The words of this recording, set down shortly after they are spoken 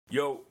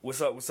Yo, what's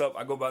up? What's up?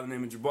 I go by the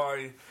name of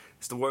Jabari.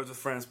 It's the Words with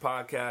Friends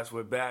podcast.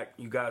 We're back.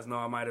 You guys know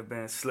I might have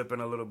been slipping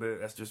a little bit.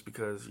 That's just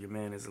because your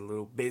man is a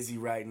little busy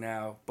right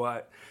now.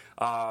 But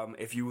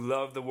if you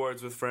love the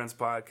Words with Friends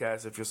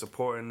podcast, if you're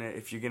supporting it,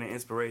 if you're getting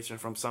inspiration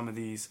from some of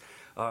these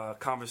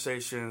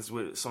conversations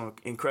with some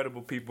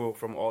incredible people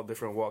from all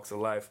different walks of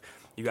life,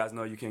 you guys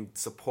know you can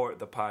support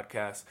the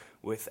podcast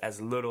with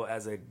as little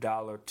as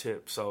 $1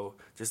 tip. So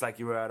just like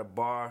you were at a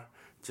bar,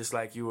 just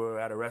like you were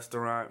at a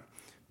restaurant,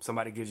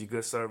 somebody gives you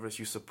good service,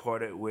 you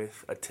support it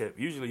with a tip.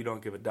 Usually you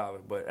don't give $1,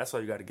 but that's all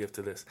you got to give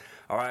to this.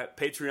 All right,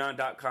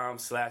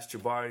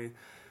 patreon.com/Jabari,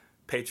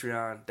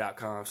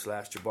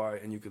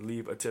 patreon.com/Jabari, and you can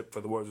leave a tip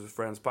for the Words with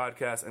Friends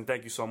podcast. And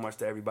thank you so much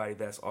to everybody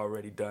that's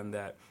already done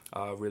that.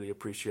 Really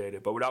appreciate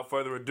it. But without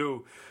further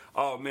ado,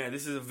 oh man,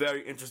 this is a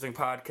very interesting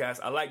podcast.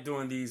 I like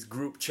doing these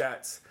group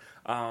chats.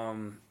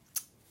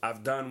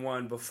 I've done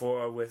one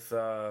before with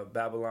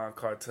Babylon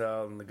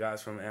Cartel and the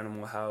guys from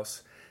Animal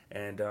House,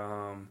 and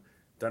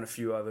done a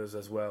few others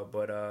as well,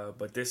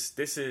 but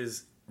this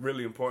is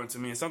really important to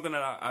me and something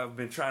that I've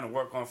been trying to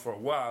work on for a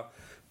while,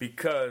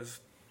 because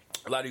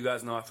a lot of you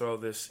guys know I throw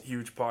this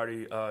huge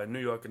party in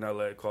New York and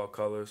LA called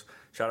Colors.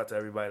 Shout out to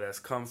everybody that's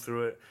come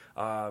through it.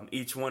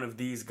 Each one of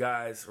these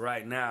guys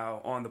right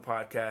now on the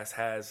podcast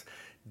has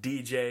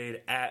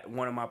DJ'd at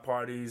one of my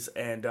parties,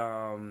 and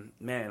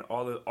man,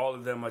 all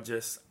of them are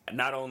just,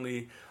 not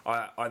only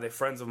are they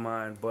friends of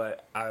mine,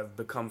 but I've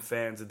become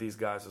fans of these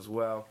guys as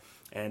well.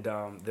 And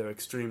they're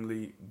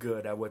extremely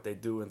good at what they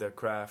do in their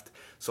craft.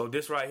 So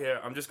this right here,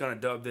 I'm just going to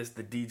dub this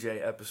the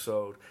DJ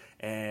episode.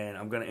 And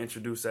I'm going to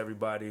introduce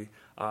everybody.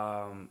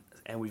 And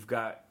we've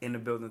got in the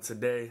building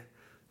today,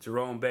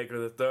 Jerome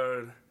Baker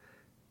III,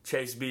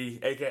 Chase B,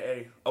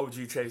 a.k.a.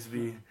 OG Chase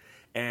B.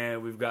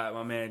 And we've got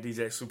my man,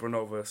 DJ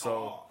Supernova. So,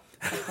 all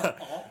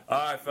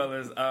right,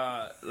 fellas,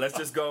 let's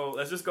just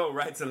go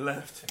right to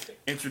left.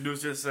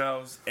 Introduce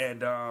yourselves.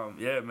 And,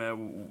 yeah,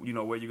 man, you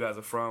know, where you guys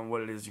are from,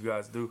 what it is you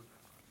guys do.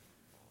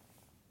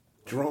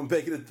 Jerome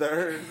Baker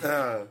III.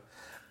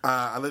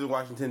 I live in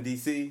Washington,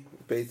 D.C.,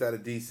 based out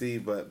of D.C.,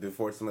 but been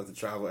fortunate enough to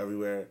travel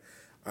everywhere.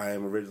 I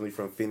am originally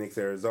from Phoenix,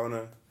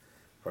 Arizona.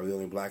 Probably the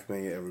only black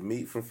man you ever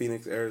meet from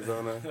Phoenix,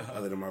 Arizona,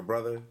 other than my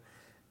brother.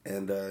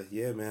 And,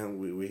 yeah, man,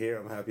 we're here.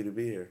 I'm happy to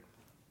be here.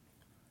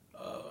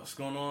 What's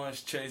going on?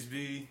 It's Chase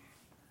B,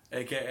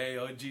 a.k.a.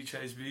 OG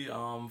Chase B.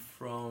 I'm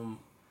from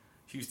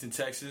Houston,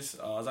 Texas.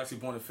 I was actually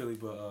born in Philly,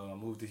 but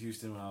moved to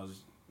Houston when I was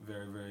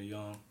very, very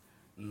young.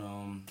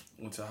 And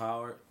went to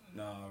Howard.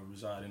 Now I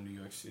reside in New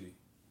York City.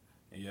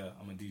 And yeah,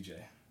 I'm a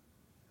DJ.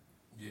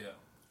 Yeah.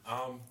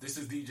 This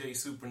is DJ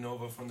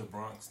Supernova from the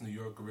Bronx, New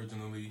York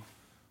originally.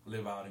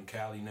 Live out in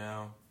Cali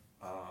now.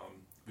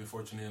 Been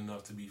fortunate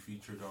enough to be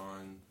featured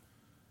on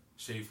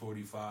Shade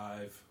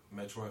 45,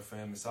 Metro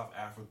FM in South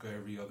Africa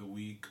every other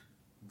week.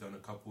 Done a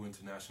couple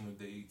international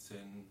dates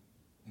and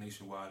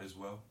nationwide as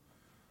well.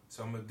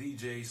 So I'm a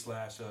DJ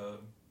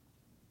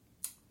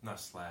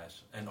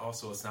and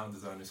also a sound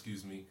designer,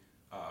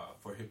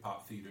 for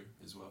hip-hop theater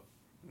as well.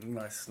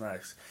 Nice.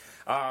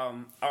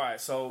 All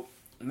right, so,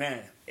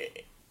 man,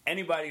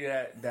 anybody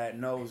that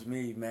knows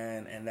me,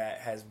 man, and that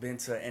has been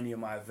to any of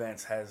my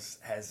events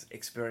has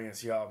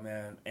experienced y'all,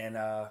 man. And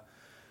I'm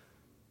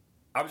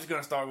just going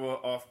to start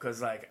off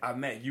because, like, I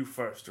met you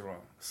first,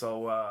 Jerome.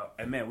 So,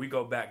 and, man, we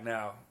go back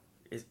now.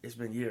 It's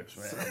been years,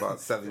 man. It's about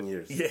 7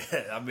 years.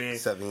 Yeah, I mean.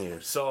 7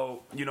 years.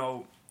 So, you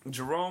know,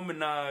 Jerome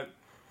and I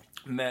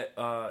met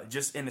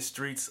just in the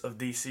streets of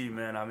D.C.,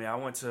 man. I mean, I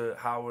went to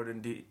Howard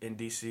in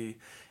D.C.,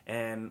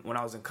 and when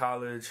I was in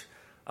college,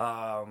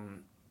 I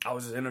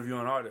was just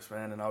interviewing artists,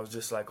 man, and I was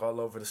just, like, all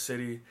over the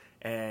city.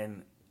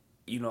 And,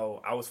 you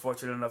know, I was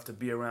fortunate enough to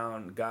be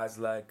around guys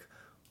like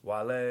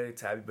Wale,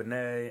 Tabby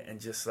Benet, and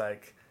just,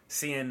 like,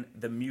 seeing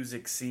the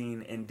music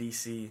scene in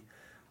D.C.,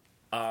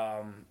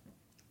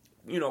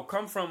 you know,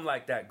 come from,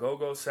 like, that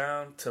go-go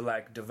sound to,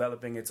 like,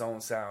 developing its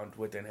own sound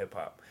within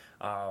hip-hop.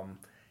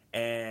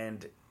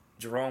 And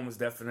Jerome was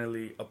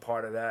definitely a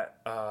part of that,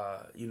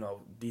 you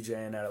know,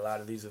 DJing at a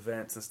lot of these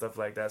events and stuff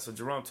like that. So,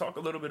 Jerome, talk a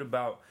little bit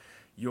about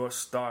your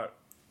start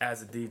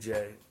as a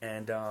DJ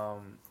and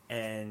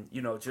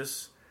you know,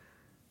 just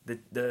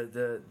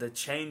the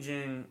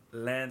changing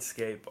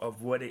landscape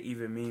of what it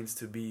even means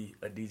to be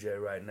a DJ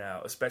right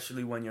now,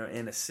 especially when you're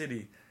in a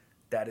city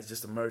that is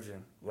just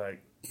emerging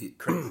like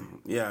crazy.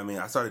 Yeah, I mean,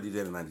 I started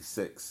DJing in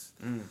 '96,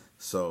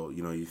 so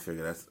you know, you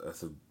figure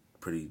that's a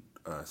pretty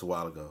it's a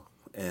while ago.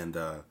 And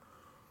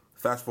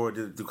fast forward,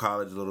 did it through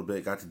college a little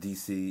bit, got to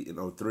DC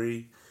in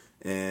 '03,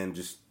 and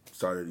just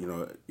started, you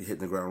know, hitting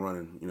the ground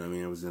running. You know what I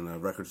mean? It was in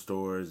record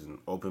stores and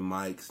open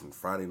mics and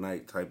Friday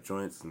night type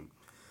joints. And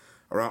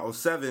around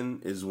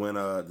 '07 is when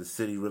the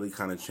city really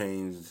kind of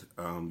changed,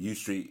 U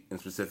Street in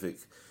specific.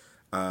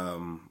 A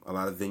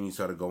lot of venues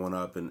started going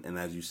up, and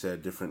as you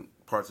said, different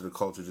parts of the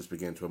culture just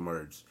began to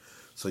emerge.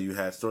 So you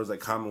had stores like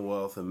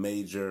Commonwealth and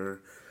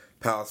Major,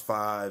 Palace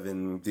 5,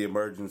 and the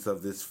emergence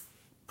of this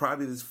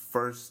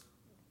first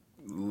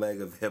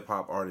leg of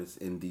hip-hop artists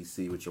in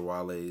D.C., which are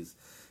Wale's,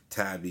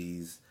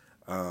 Tabby's,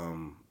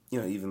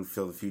 even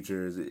Phil the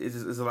Futures.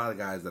 It's a lot of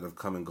guys that have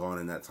come and gone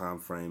in that time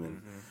frame.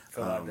 And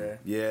Phil Ade.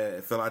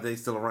 Yeah, Phil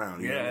Ade's still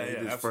around.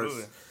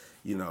 Absolutely.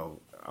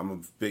 I'm a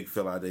big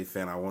Phil Ade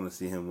fan. I want to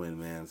see him win,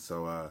 man.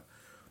 So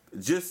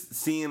just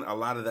seeing a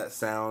lot of that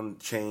sound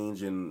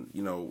change, and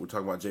we're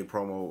talking about Jay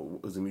Promo,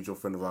 who's a mutual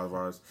friend of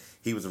ours.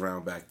 He was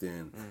around back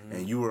then,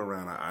 and you were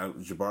around.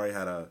 Jabari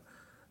had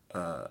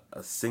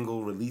a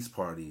single release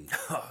party.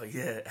 Oh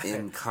yeah,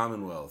 in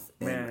Commonwealth,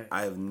 and man.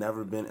 I have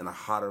never been in a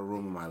hotter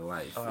room in my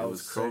life. Oh, it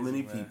was so crazy,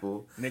 many man.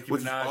 people, Nicki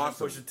which Minaj was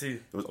awesome. and Pusha T.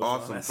 It was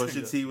awesome. on that Pusha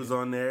single. T was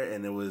on there,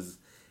 and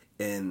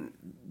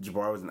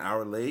Jabari was an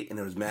hour late, and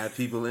there was mad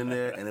people in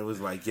there, and it was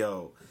like,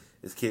 yo,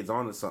 this kid's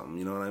on to something,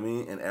 you know what I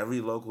mean? And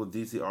every local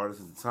DC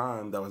artist at the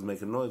time that was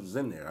making noise was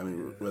in there. I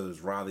mean, whether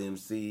it's Raleigh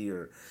MC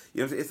or,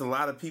 it's a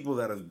lot of people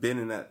that have been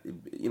in that,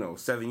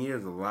 7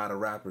 years, a lot of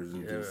rappers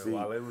in DC.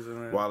 Wale was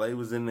in there. Wale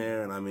was in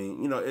there, and I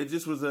mean,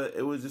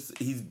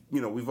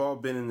 we've all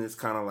been in this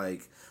kind of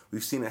like,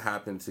 we've seen it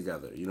happen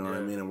together, you know what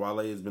I mean? And Wale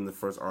has been the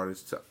first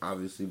artist to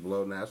obviously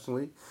blow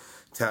nationally.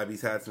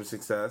 Tabby's had some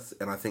success,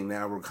 and I think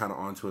now we're kind of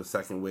onto a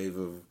second wave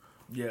of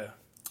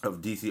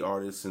DC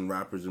artists and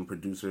rappers and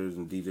producers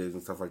and DJs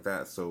and stuff like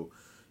that. So,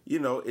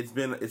 it's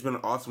been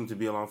awesome to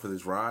be along for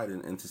this ride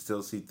and to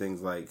still see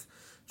things like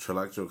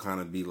Trelectro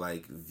kind of be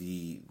like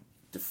the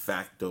de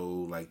facto,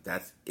 like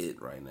that's it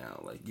right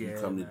now. Like you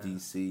come to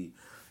DC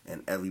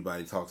and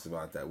everybody talks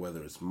about that,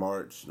 whether it's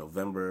March,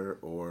 November,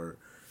 or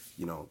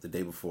the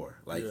day before.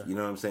 Like you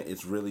know what I'm saying?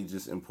 It's really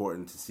just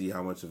important to see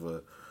how much of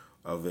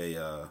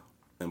a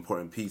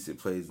important piece it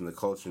plays in the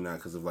culture now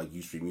because of like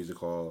U Street Music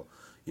Hall.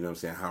 You know what I'm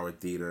saying?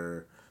 Howard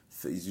Theater.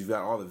 So you've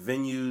got all the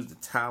venues, the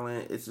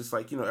talent. It's just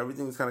like,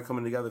 everything's kind of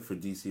coming together for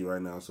DC right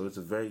now. So it's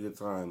a very good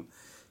time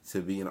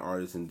to be an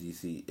artist in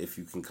DC if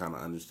you can kind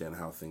of understand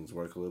how things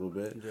work a little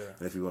bit. Yeah.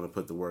 And if you want to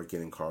put the work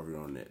in and carve your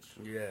own niche.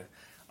 Yeah.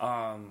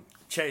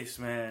 Chase,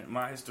 man,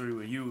 my history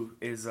with you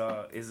is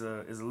a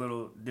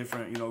little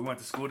different. We went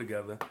to school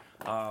together.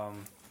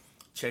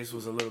 Chase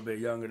was a little bit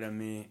younger than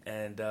me,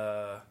 and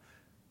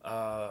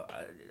I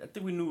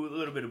think we knew a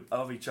little bit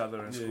of each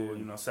other in school.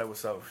 Said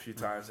what's up a few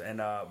times, and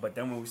but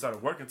then when we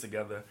started working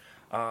together,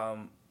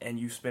 and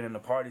you spending the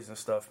parties and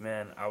stuff,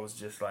 man, I was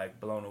just like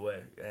blown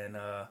away.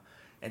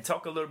 And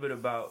talk a little bit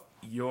about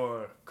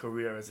your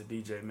career as a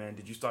DJ, man.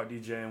 Did you start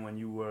DJing when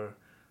you were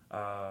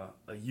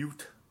a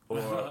youth,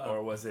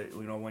 or was it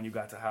when you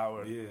got to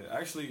Howard? Yeah,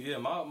 actually,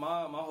 my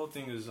whole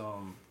thing is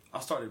I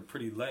started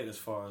pretty late as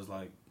far as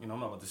like I'm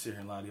not about to sit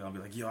here and lie to you. I'll be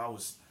like, I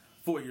was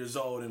 4 years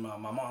old and my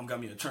mom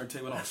got me a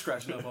turntable and I was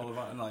scratching up all of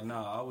it. And like,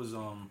 nah, I was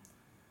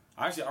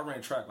I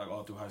ran track like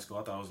all through high school.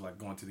 I thought I was like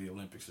going to the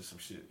Olympics or some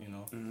shit,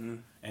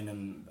 And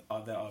then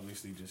that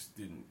obviously just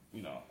didn't,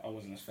 I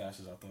wasn't as fast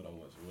as I thought I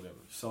was or whatever.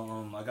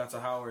 So I got to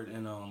Howard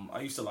and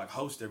I used to like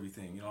host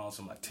everything, on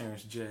some like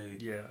Terrence J.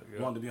 Yeah.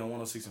 Wanted to be on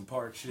 106 and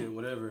Park shit,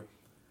 whatever.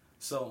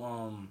 So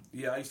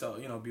I used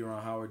to be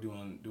around Howard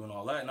doing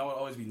all that, and I would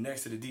always be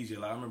next to the DJ.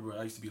 Like I remember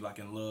I used to be like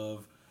in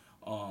Love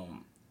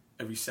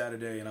every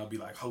Saturday, and I'd be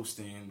like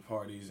hosting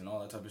parties and all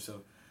that type of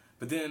stuff.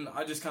 But then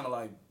I just kind of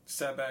like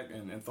sat back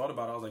and thought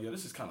about it. I was like,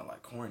 this is kind of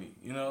like corny,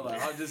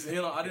 Like I just,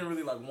 I didn't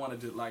really like want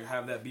to like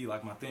have that be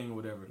like my thing or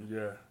whatever.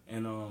 Yeah.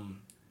 And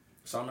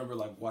so I remember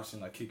like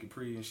watching like Kid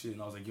Capri and shit,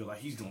 and I was like, like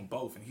he's doing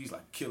both, and he's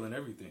like killing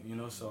everything,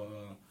 So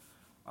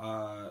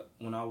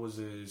when I was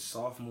a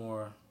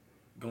sophomore,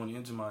 going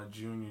into my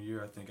junior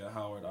year, I think at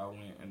Howard, I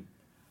went and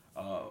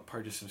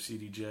purchased some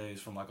CDJs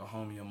from like a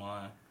homie of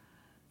mine.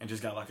 And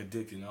just got like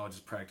addicted, and I would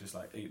just practice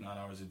like 8-9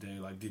 hours a day,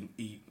 like didn't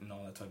eat and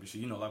all that type of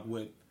shit. Like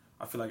what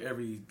I feel like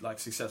every like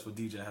successful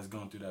DJ has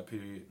gone through that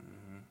period.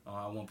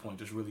 At one point,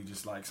 just really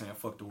just like saying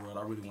fuck the world.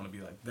 I really want to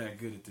be like that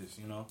good at this,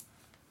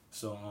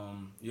 So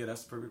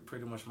that's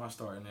pretty much my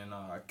start. And then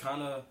I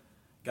kind of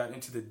got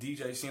into the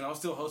DJ scene. I was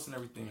still hosting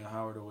everything at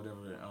Howard or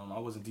whatever. I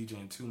wasn't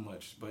DJing too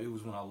much, but it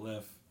was when I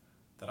left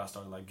that I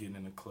started like getting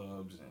into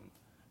clubs and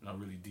not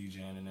really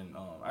DJing. And then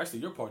actually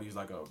your party is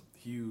like a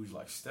huge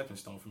like stepping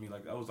stone for me.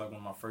 Like that was like one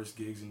of my first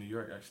gigs in New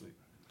York actually.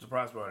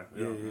 Surprise party.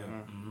 Yeah.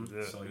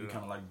 So you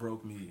kind of like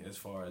broke me as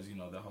far as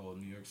the whole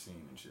New York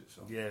scene and shit.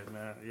 So yeah,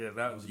 man.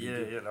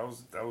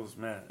 That was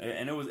man.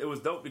 And it was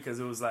dope because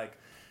it was like,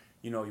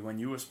 when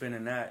you were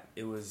spinning that,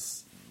 it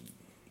was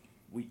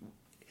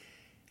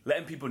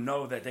letting people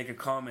know that they could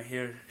come and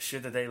hear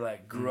shit that they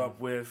like grew up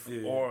with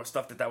or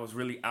stuff that was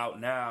really out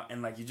now,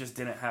 and like you just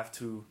didn't have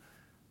to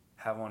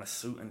have on a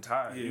suit and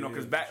tie,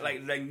 because back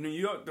sure. like New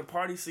York, the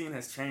party scene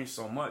has changed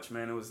so much,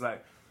 man. It was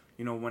like,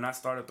 when I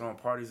started throwing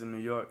parties in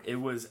New York, it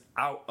was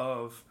out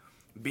of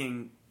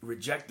being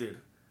rejected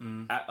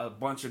at a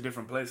bunch of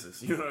different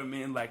places. You know what I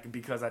mean? Like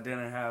because I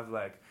didn't have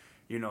like,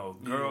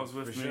 girls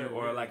with me,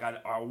 or like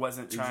I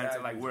wasn't trying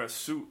to like wear a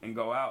suit and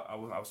go out. I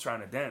was trying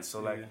to dance. So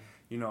like,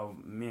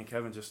 me and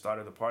Kevin just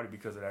started the party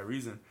because of that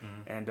reason,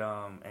 and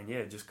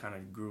it just kind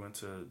of grew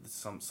into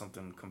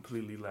something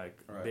completely like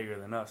bigger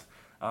than us.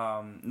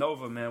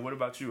 Nova, man, what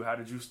about you? How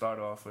did you start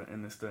off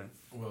in this thing?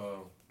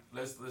 Well,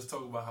 let's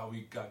talk about how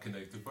we got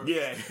connected first.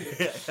 Yeah.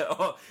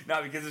 Oh,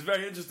 no, because it's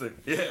very interesting.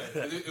 Yeah.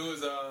 It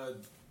was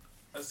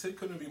I said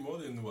couldn't be more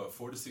than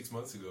 4 to 6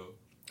 months ago.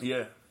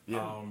 Yeah,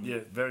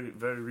 very,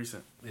 very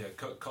recent. Yeah,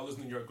 Colors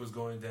New York was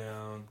going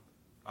down.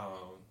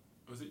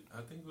 Was it?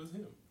 I think it was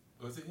him.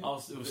 Was it him?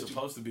 It was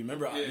supposed to be.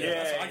 Remember?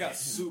 I got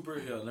super.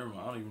 Never mind.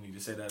 I don't even need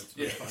to say that.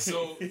 Yeah.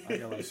 So I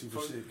got like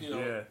super sick.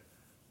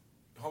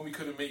 Homie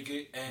couldn't make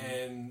it,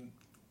 and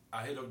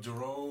I hit up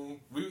Jerome.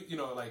 We,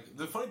 like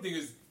the funny thing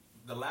is,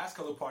 the last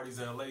color parties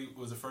in LA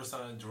was the first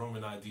time Jerome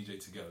and I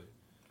DJed together.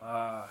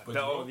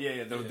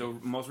 The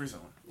most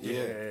recent one.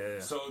 Yeah.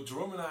 So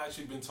Jerome and I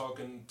actually been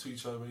talking to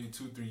each other maybe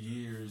 2-3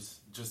 years,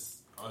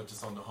 just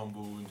on the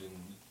humble and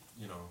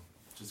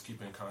just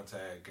keeping in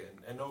contact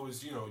and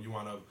always you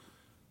want to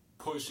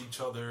push each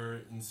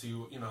other and see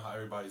how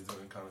everybody's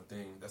doing kind of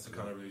thing. That's the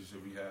kind of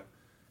relationship we have.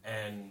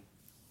 And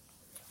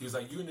he was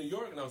like, "You in New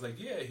York?" And I was like,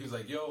 "Yeah." He was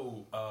like,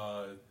 "Yo,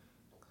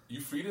 you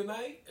free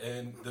tonight?"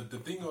 And the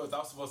thing was, I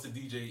was supposed to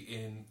DJ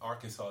in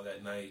Arkansas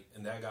that night,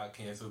 and that got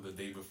canceled the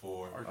day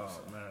before.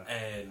 Oh, man.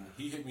 And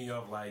he hit me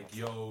up like,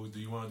 "Yo, do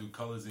you want to do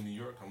Colors in New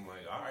York?" I'm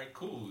like, "All right,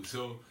 cool."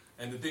 So,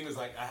 and the thing is,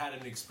 like, I had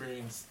an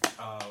experience.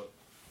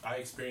 I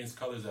experienced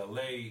Colors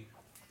LA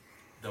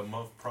the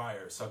month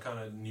prior, so I kind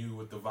of knew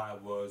what the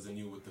vibe was and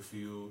knew what the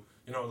feel,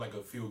 like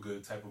a feel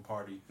good type of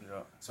party.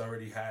 Yeah. So I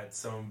already had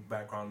some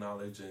background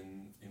knowledge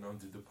and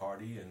did the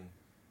party, and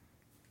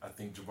I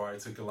think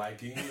Jabari took a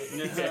liking to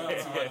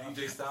my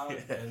DJ style,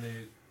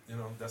 and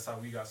that's how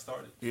we got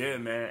started. Yeah,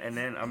 man. And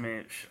then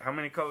how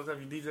many colors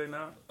have you DJ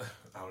now?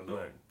 I don't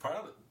know.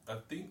 Probably, I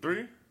think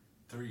 3.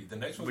 3. The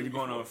next one. But you're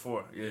going on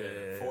 4.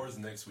 Yeah. 4 is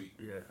next week.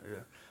 Yeah.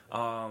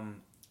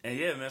 And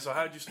yeah, man. So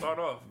how did you start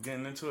off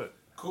getting into it?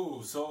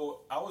 Cool. So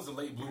I was a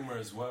late bloomer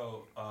as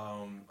well.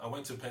 I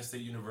went to Penn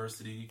State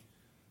University,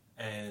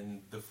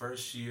 and the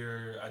first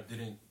year I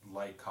didn't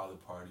like how the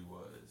party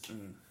was.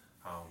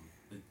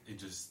 It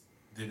just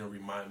didn't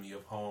remind me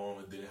of home.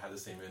 It didn't have the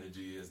same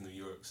energy as New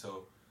York.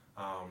 So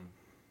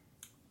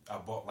I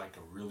bought like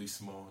a really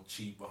small,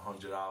 cheap,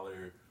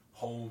 $100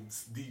 home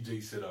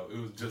DJ setup. It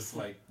was just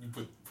like you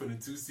put in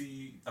 2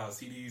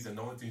 CDs, and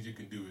the only things you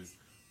can do is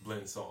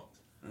blend songs.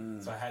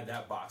 So I had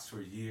that box for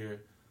a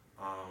year.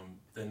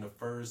 Then the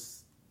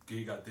first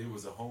gig I did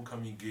was a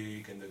homecoming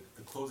gig, and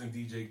the closing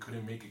DJ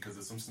couldn't make it because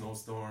of some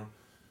snowstorm.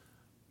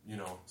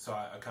 So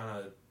I kind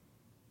of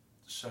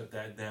shut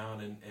that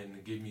down, and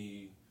it gave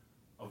me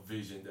a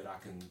vision that I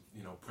can,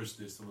 push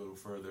this a little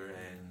further,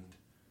 and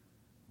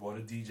bought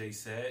a DJ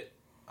set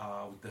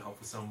with the help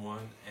of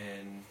someone,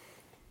 and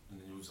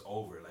it was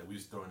over. Like, we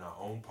was throwing our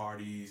own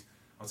parties.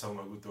 I'm talking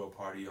about we'd throw a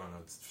party on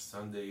a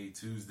Sunday,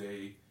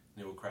 Tuesday,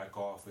 and it would crack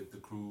off with the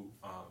crew,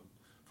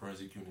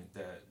 forensic unit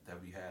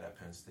that we had at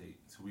Penn State.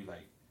 So we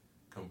like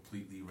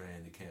completely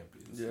ran the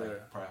campus. Yeah.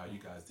 Like probably how you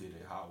guys did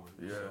at Howard.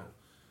 Yeah. So,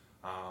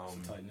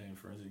 It's a tight name,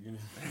 forensic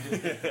unit.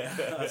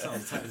 That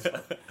sounds tight as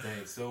fuck.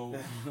 thanks. So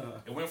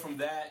it went from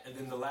that, and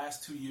then the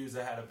last 2 years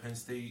I had at Penn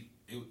State,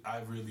 I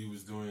really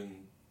was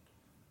doing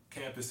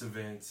campus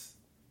events,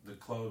 the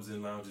clubs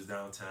and lounges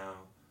downtown,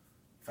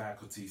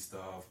 faculty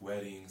stuff,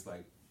 weddings,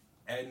 like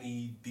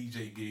any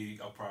DJ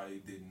gig, I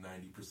probably did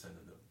 90%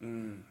 of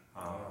them.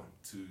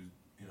 To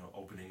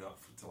opening up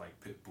to like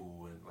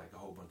Pitbull and like a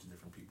whole bunch of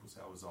different people. So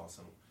that was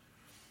awesome.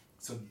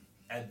 So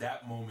at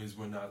that moment is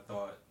when I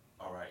thought,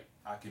 all right,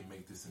 I can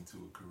make this into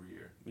a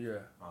career. Yeah.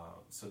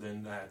 So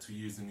then I had 2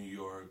 years in New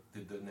York,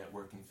 did the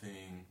networking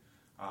thing.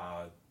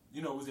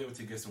 Was able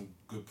to get some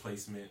good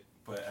placement,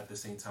 but at the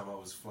same time I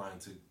was flying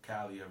to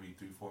Cali every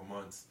 3-4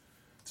 months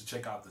to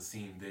check out the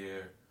scene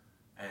there,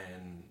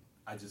 and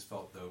I just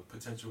felt the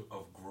potential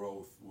of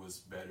growth was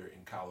better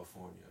in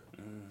California.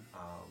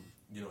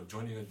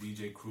 Joining a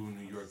DJ crew in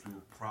New York, you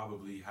would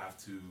probably have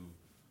to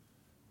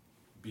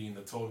be in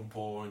the totem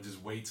pole and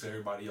just wait till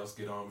everybody else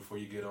get on before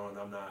you get on.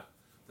 I'm not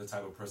the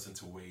type of person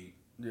to wait.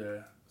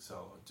 Yeah.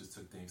 So I just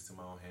took things to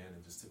my own hand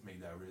and just took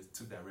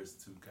that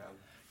risk to Cali.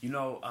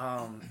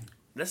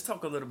 Let's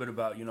talk a little bit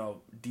about,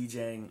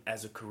 DJing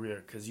as a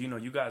career, because,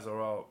 you guys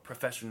are all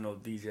professional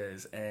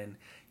DJs, and,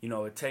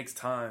 it takes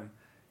time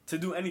to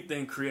do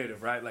anything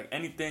creative, right? Like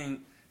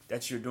anything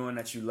that you're doing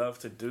that you love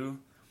to do,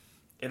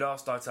 it all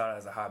starts out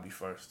as a hobby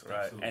first,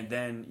 right? Absolutely. And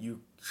then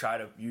you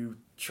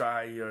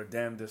try your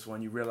damnedest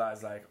when you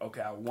realize, like,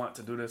 okay, I want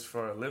to do this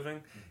for a living.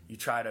 Mm-hmm. You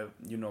try to,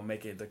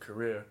 make it the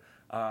career.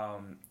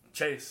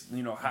 Chase,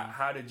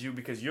 how did you?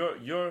 Because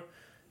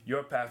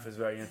your path is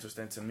very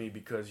interesting to me,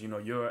 because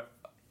you're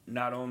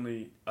not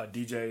only a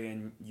DJ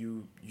and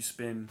you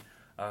spin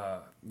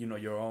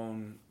your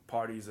own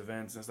parties,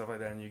 events, and stuff like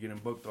that, and you're getting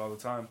booked all the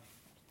time,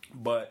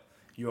 but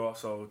you're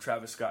also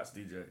Travis Scott's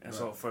DJ. And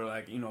so for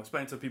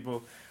explain to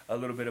people a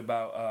little bit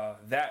about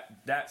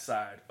that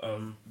side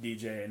of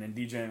DJing and then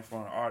DJing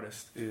for an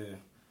artist. Yeah.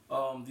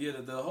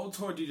 The whole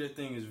tour DJ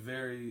thing is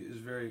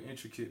very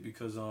intricate,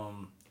 because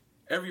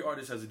every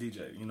artist has a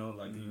DJ,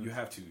 you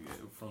have to,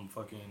 from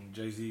fucking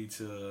Jay-Z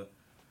to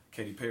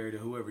Katy Perry to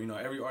whoever,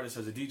 every artist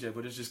has a DJ,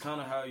 but it's just kind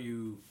of how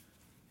you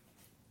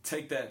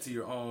take that to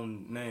your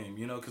own name,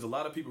 because a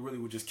lot of people really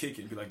would just kick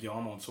it and be like, yo,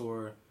 I'm on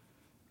tour,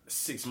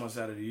 6 months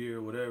out of the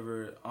year,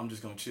 whatever, I'm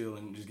just gonna chill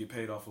and just get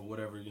paid off of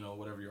whatever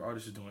whatever your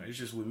artist is doing. It's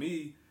just with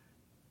me,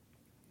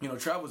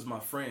 Trav was my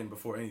friend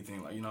before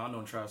anything. Like I've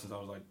known Trav since I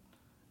was like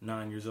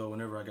 9 years old.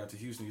 Whenever I got to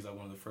Houston, he's like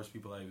one of the first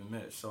people I even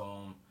met.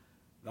 So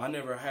I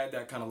never had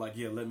that kind of like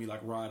let me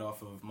like ride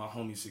off of my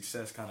homie's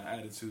success kind of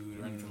attitude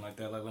or anything like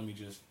that. Like let me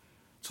just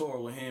tour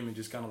with him and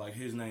just kind of like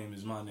his name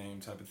is my name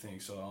type of thing.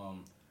 So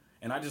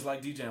and I just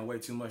like DJing way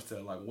too much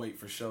to like wait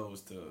for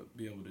shows to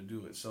be able to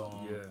do it.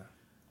 So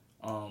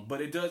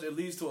but it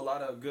leads to a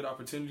lot of good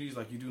opportunities.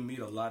 Like you do meet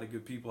a lot of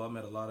good people. I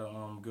met a lot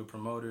of good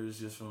promoters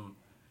just from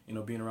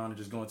being around and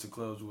just going to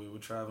clubs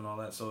with Trav and all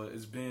that. So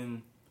it's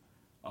been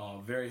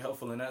very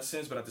helpful in that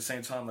sense. But at the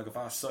same time, like if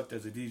I sucked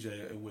as a DJ,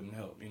 it wouldn't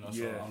help.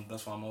 So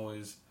that's why I'm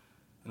always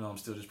I'm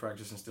still just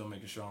practicing, still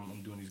making sure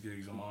I'm doing these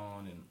gigs I'm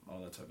on and all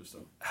that type of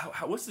stuff.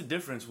 What's the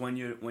difference when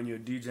you're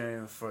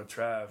DJing for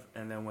Trav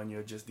and then when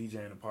you're just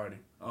DJing a party?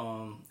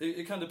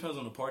 It kind of depends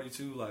on the party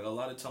too. Like a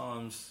lot of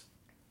times,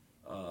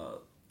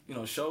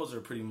 shows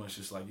are pretty much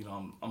just like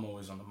I'm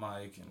always on the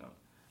mic and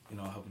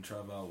helping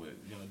Trav out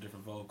with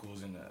different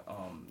vocals and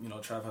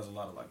Trav has a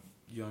lot of like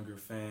younger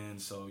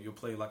fans, so you'll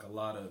play like a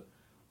lot of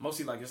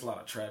mostly like it's a lot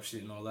of trap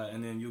shit and all that,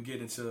 and then you'll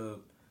get into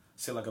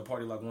say like a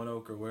party like One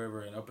Oak or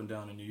wherever and up and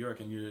down in New York,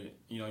 and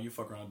you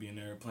fuck around being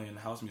there playing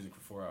house music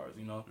for 4 hours,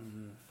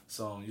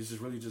 So it's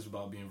just really just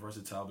about being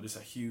versatile, but it's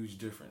a huge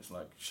difference.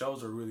 Like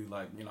shows are really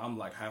like I'm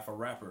like half a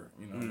rapper,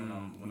 when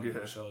I'm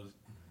doing shows,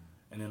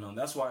 and then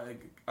that's why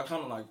I'm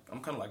kind of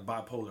like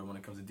bipolar when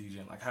it comes to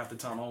DJing. Like half the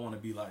time I want to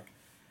be like,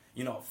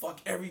 fuck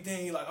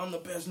everything, like I'm the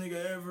best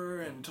nigga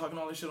ever and talking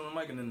all this shit on the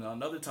mic, and then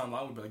another time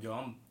I would be like, yo,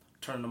 I'm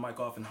turning the mic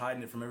off and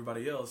hiding it from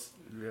everybody else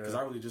because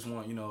I really just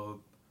want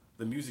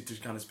the music to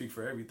kind of speak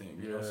for everything,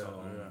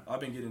 So I've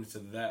been getting into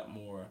that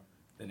more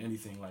than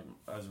anything, like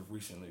as of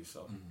recently.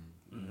 So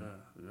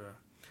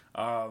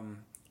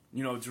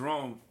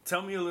Jerome,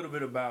 tell me a little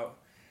bit about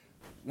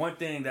one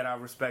thing that I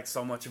respect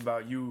so much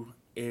about you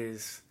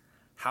is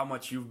how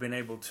much you've been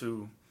able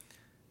to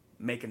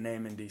make a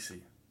name in DC,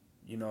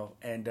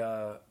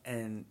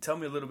 and tell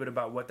me a little bit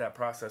about what that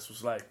process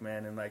was like,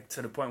 man, and like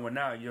to the point where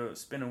now you're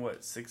spending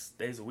 6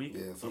 days a week,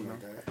 something like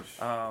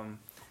that.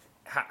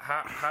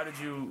 How did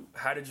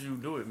you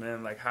do it,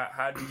 man? Like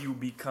how do you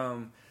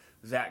become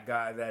that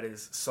guy that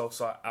is so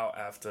sought out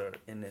after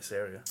in this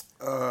area?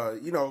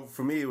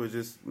 For me it was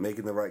just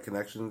making the right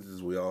connections,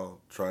 as we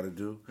all try to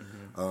do.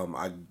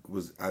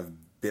 I've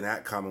been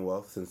at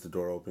Commonwealth since the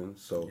door opened,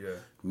 so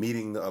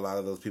meeting a lot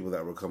of those people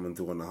that were coming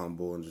through on the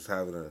humble and just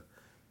having a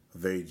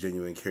very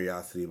genuine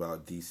curiosity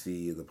about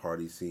DC and the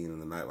party scene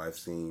and the nightlife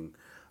scene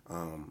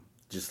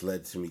just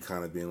led to me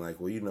kind of being like,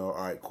 well,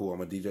 all right, cool, I'm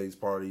gonna DJ these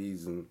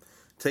parties and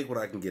take what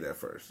I can get at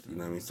first. You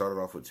know what I mean? Started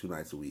off with 2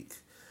 nights a week.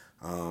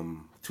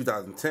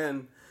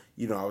 2010,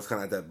 I was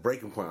kind of at that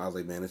breaking point. I was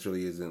like, man, this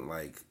really isn't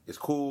like, it's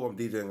cool, I'm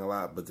DJing a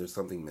lot, but there's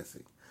something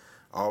missing.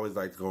 I always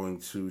liked going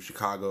to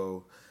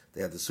Chicago.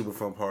 They had the super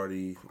fun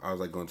party. I was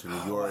like going to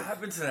New York. What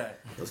happened to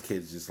that? Those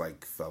kids just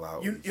like fell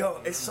out.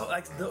 It's so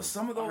like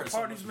some of those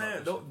parties,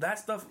 man. That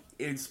stuff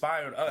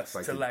inspired us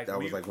to like. That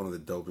was like one of the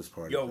dopest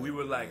parties. We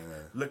were like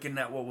looking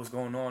at what was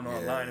going on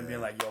online and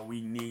being like, we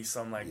need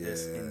something like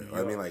this in New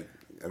York.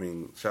 I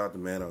mean, shout out to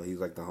Mano. He's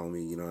like the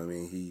homie. You know what I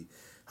mean? He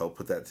helped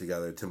put that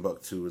together.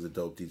 Timbuktu was a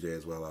dope DJ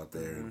as well out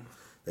there, and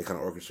they kind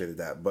of orchestrated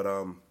that. But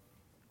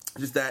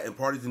just that and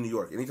parties in New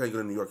York. Anytime you go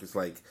to New York, it's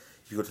like.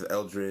 You go to the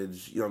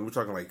Eldridge, we're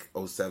talking like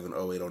 07,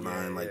 08,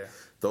 09,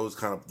 those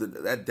kind of,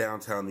 that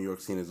downtown New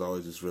York scene has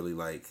always just really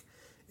like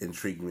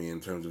intrigued me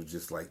in terms of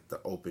just like the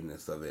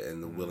openness of it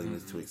and the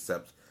willingness to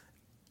accept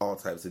all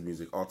types of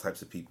music, all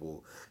types of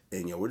people,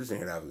 and we're just in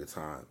here to have a good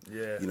time.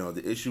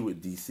 The issue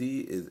with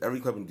DC is every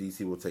club in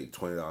DC will take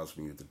 $20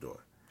 from you at the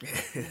door.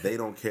 They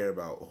don't care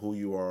about who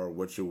you are,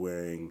 what you're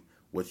wearing,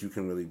 what you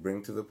can really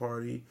bring to the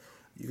party.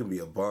 You can be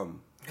a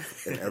bum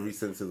in every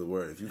sense of the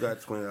word. If you got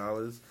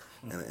 $20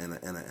 and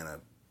a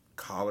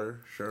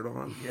collar shirt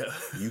on,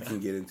 you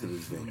can get into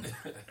this thing.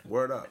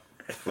 Word up.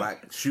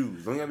 Black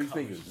shoes. Don't gotta be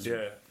sneakers.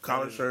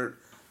 Collar shirt,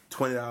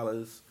 $20,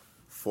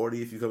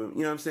 $40 if you come in.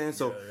 You know what I'm saying?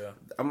 So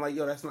I'm like,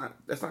 that's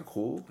not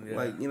cool.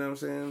 Like, you know what I'm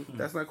saying?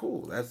 That's not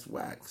cool. That's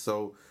whack.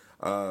 So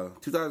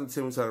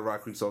 2010 we started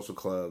Rock Creek Social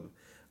Club,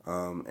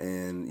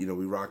 and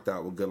we rocked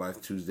out with Good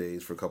Life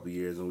Tuesdays for a couple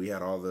years, and we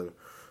had all the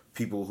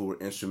people who were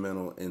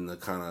instrumental in the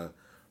kind of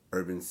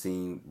urban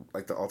scene,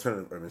 like the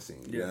alternative urban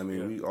scene. You know what I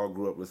mean? We all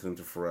grew up listening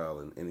to Pharrell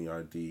and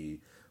NERD,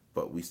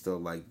 but we still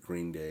liked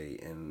Green Day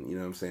and, you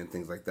know what I'm saying,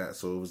 things like that.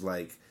 So it was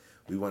like,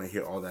 we want to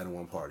hear all that in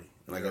one party.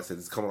 And like I said,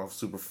 it's coming off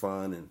Super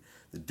Fun and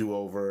the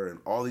Do-Over and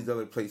all these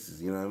other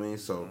places, you know what I mean?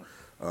 So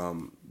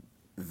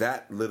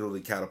that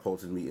literally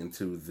catapulted me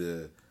into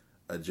the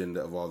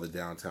agenda of all the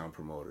downtown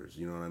promoters,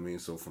 you know what I mean?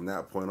 So from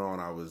that point on,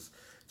 I was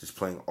just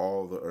playing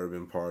all the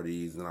urban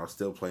parties, and I was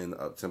still playing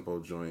the up-tempo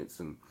joints,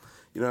 and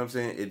you know what I'm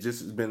saying? It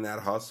just has been that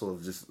hustle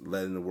of just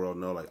letting the world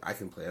know, like, I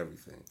can play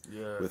everything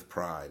with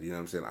pride. You know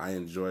what I'm saying? I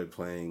enjoy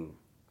playing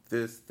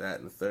this, that,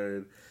 and the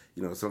third.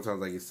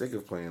 sometimes I get sick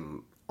of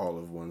playing all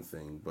of one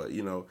thing, but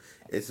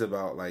it's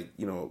about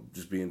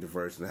just being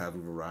diverse and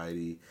having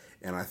variety,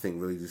 and I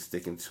think really just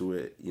sticking to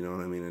it, you know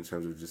what I mean, in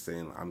terms of just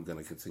saying I'm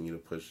gonna continue to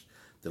push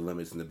the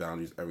limits and the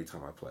boundaries every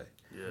time I play.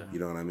 You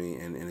know what I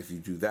mean? And if you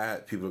do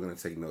that, people are gonna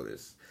take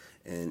notice.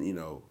 And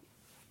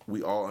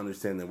we all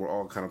understand that we're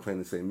all kind of playing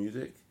the same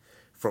music.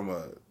 From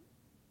a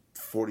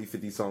 40,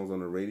 50 songs on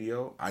the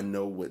radio, I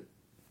know what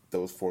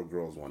those 4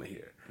 girls want to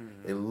hear.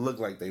 It look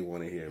like they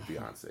want to hear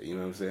Beyonce, you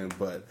know what I'm saying?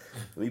 But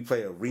we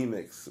play a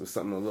remix or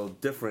something a little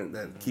different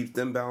that keeps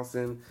them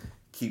bouncing,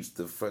 keeps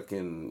the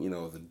fucking,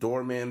 the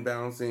doorman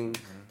bouncing,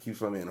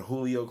 keeps my man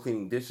Julio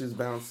cleaning dishes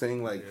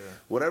bouncing,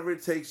 whatever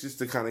it takes just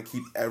to kind of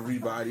keep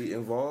everybody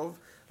involved.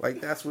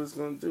 That's what it's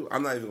going to do.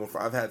 I'm not even going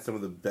to... I've had some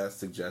of the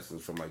best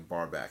suggestions from,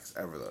 barbacks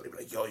ever, though. They be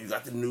like, yo, you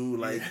got the new,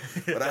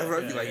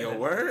 whatever. I'd be like, yo,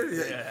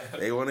 word?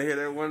 They want to hear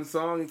that one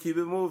song and keep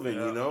it moving,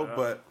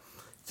 But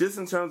just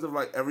in terms of,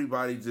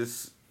 everybody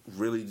just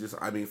really just...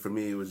 I mean, for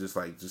me, it was just,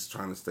 just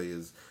trying to stay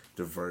as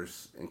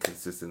diverse and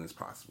consistent as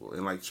possible.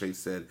 And like Chase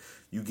said,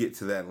 you get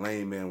to that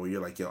lane, man, where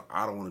you're like, yo,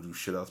 I don't want to do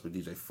shit else but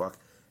DJ. Fuck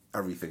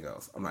everything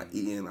else. I'm not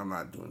eating. I'm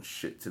not doing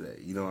shit today.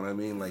 You know what I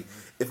mean?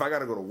 If I got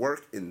to go to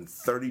work in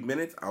 30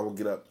 minutes, I will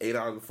get up 8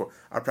 hours before.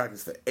 I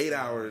practice for 8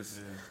 hours,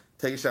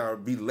 take a shower,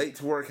 be late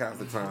to work half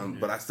the time,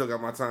 but I still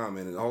got my time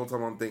in. And the whole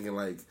time I'm thinking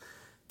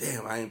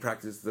damn, I ain't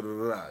practiced, You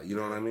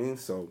know what I mean?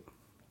 So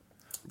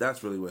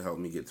that's really what helped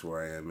me get to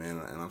where I am, man.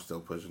 And I'm still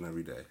pushing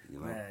every day,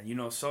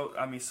 Man,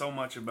 so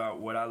much about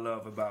what I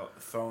love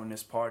about throwing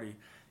this party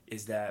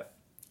is that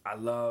I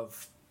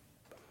love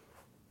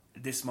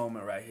this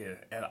moment right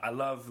here. And I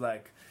love,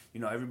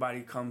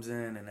 everybody comes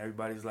in and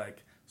everybody's,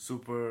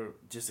 super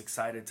just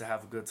excited to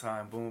have a good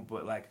time, boom.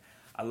 But,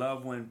 I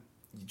love when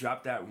you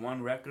drop that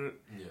one record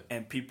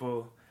and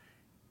people,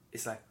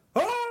 it's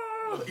oh!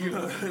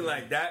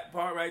 That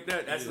part right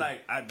there, that's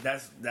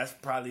that's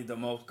probably the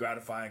most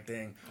gratifying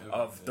thing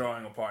of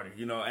throwing a party,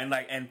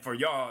 and for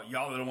y'all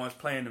are the ones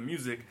playing the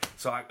music,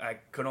 so I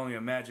could only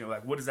imagine,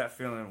 what is that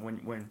feeling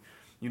when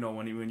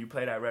you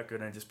play that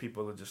record and just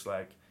people are just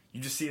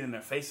you just see it in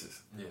their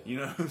faces. You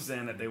know what I'm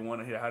saying? That they want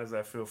to hear. How does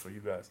that feel for you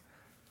guys?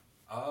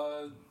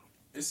 I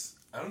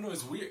don't know.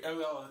 It's weird.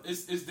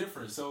 It's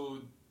different.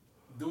 So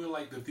doing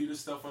the theater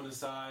stuff on the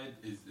side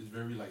is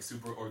very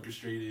super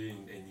orchestrated,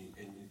 and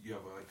you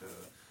have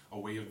a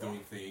way of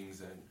doing things,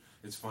 and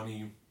it's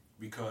funny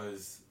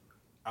because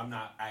I'm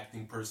not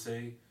acting per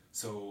se.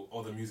 So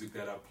all the music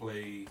that I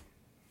play,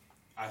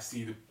 I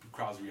see the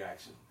crowd's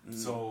reaction.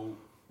 So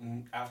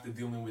after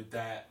dealing with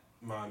that,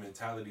 my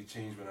mentality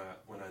changed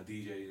when I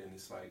DJ'd, and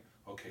it's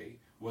okay,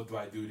 what do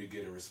I do to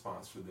get a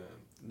response for them?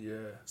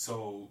 Yeah.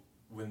 So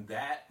when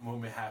that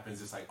moment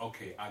happens, it's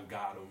okay, I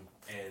got them,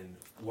 and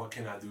what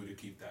can I do to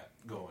keep that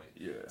going?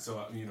 Yeah.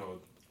 So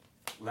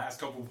last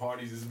couple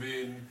parties has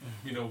been,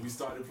 we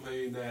started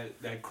playing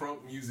that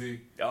crunk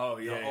music. Oh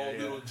yeah. The old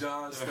Little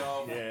John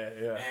stuff.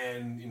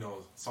 And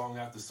song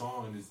after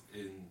song is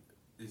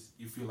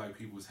you feel like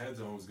people's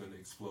heads are almost gonna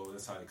explode.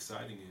 That's how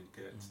exciting it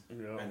gets.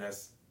 Yeah. And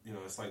that's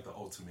it's the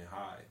ultimate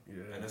high.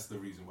 Yeah. And that's the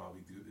reason why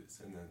we do this.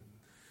 And then,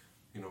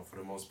 for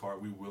the most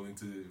part, we're willing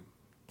to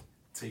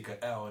take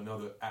a L in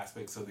other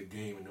aspects of the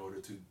game in order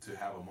to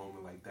have a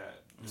moment like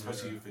that.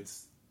 Especially if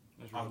it's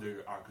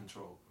under our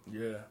control.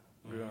 Yeah.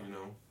 Yeah.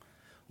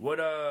 What,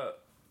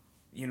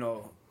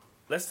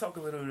 let's talk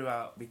a little bit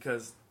about,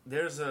 because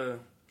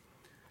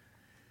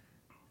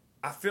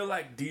I feel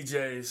like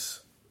DJs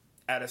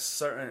at a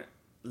certain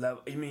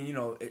level,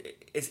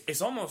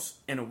 it's almost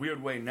in a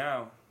weird way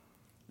now,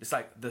 it's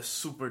the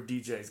super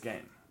DJ's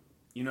game.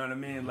 You know what I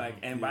mean? By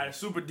the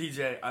super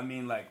DJ, I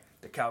mean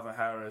the Calvin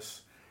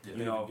Harris,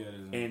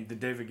 and the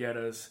David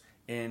Guettas,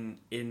 in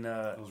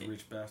those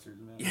rich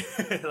bastards, man.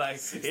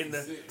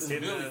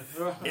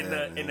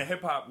 in the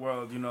hip hop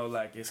world,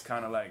 it's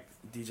kind of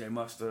DJ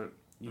Mustard,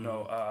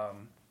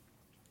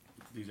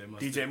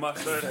 DJ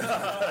Mustard.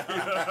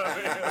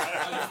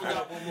 I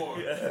forgot one more.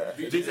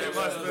 DJ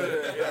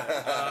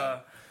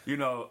Mustard.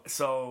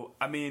 So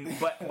I mean,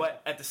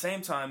 but at the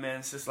same time, man,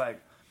 it's just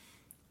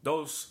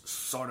those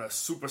sort of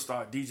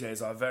superstar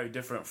DJs are very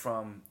different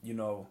from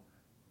DJs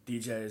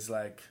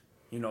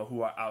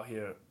who are out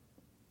here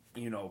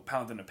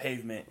pounding the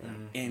pavement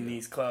in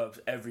these clubs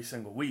every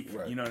single week.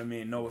 Right. You know what I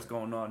mean? Know what's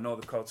going on, know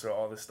the culture,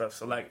 all this stuff.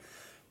 So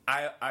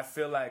I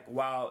feel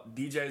while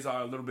DJs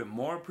are a little bit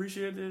more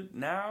appreciated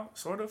now,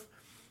 sort of,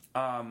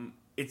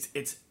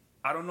 it's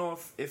I don't know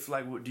if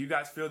do you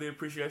guys feel the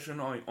appreciation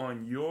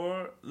on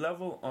your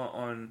level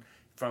on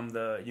from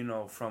the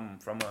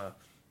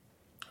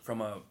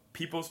from a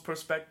people's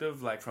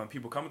perspective, from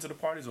people coming to the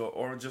parties,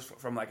 or just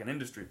from an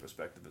industry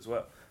perspective as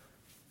well?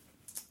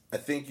 I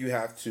think you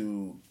have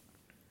to.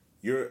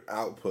 Your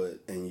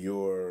output and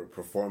your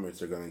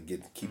performance are going to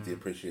keep the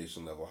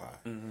appreciation level high.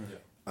 Mm-hmm. Yeah.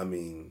 I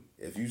mean,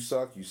 if you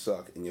suck,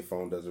 and your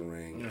phone doesn't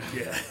ring.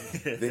 Yeah.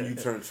 Then you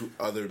turn to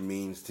other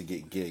means to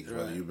get gigs,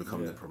 whether Right. you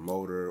become the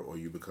promoter or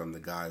you become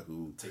the guy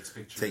who Takes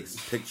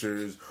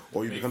pictures,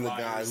 or you Make become the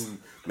guy flyers. who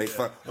makes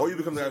fun, or you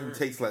become the guy who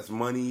takes less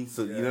money.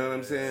 So you know what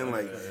I'm saying?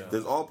 Like,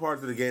 there's all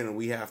parts of the game that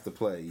we have to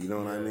play. You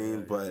know what I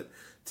mean? But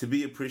to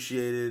be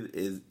appreciated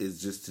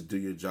is just to do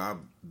your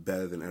job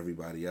better than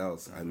everybody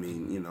else. I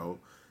mean, you know,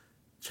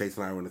 Chase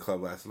and I were in the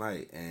club last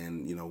night,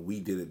 and, you know,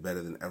 we did it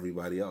better than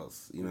everybody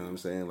else. You know what I'm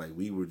saying? Like,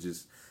 we were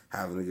just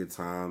having a good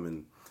time,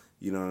 and,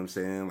 you know what I'm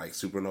saying? Like,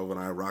 Supernova and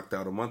I rocked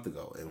out a month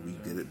ago, and we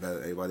did it better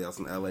than everybody else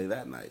in LA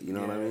that night. You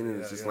know what I mean?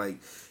 And it's just like,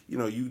 you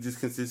know, you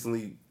just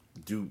consistently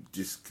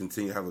just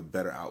continue to have a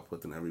better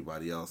output than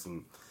everybody else,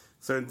 and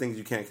certain things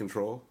you can't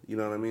control, you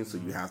know what I mean? So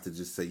you have to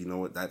just say, you know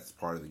what, that's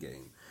part of the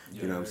game.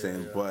 You know what I'm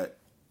saying? But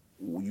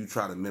you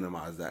try to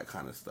minimize that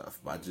kind of stuff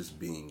by just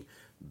being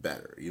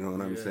better, you know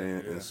what I'm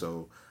saying? And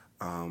so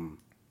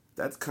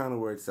that's kind of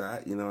where it's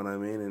at, you know what I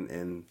mean?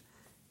 And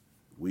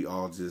we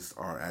all just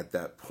are at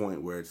that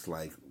point where it's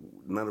like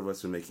none of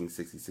us are making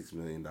 $66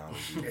 million a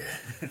year.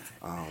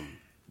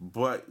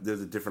 But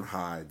there's a different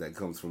high that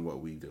comes from what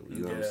we do,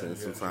 you know what I'm saying?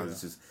 Sometimes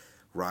it's just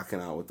rocking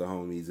out with the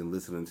homies and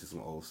listening to some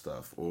old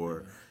stuff,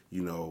 or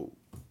you know,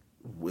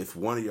 if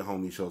one of your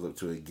homies shows up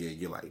to a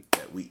gig, you're like,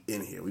 we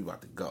in here, we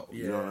about to go.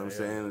 You know what I'm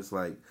saying? It's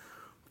like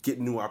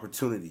getting new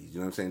opportunities. You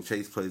know what I'm saying?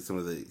 Chase plays some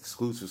of the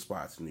exclusive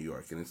spots in New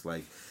York, and it's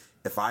like,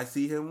 if I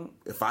see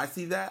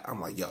that,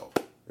 I'm like, yo,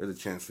 there's a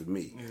chance for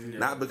me.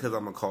 Not because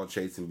I'm gonna call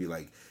Chase and be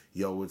like,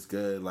 yo, what's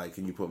good? Like,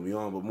 can you put me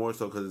on? But more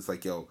so because it's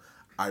like, yo,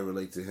 I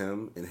relate to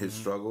him and his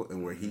struggle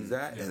and where he's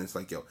at, and it's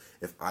like, yo,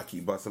 if I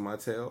keep busting my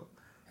tail,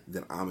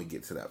 then I'm gonna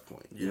get to that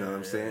point. You know what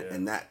I'm saying?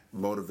 And that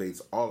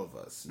motivates all of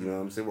us. You know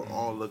what I'm saying? We're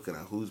all looking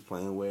at who's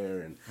playing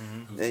where and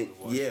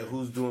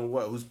who's doing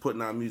what, who's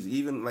putting out music.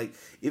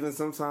 Even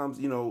sometimes,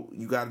 you know,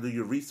 you got to do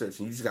your research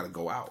and you just got to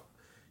go out.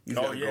 You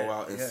just got to go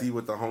out and see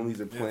what the homies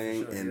are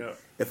playing. And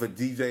if a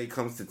DJ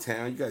comes to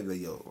town, you got to be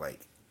like, yo,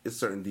 like, it's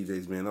certain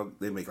DJs, man,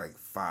 they make like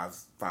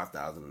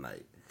 $5,000 a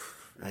night,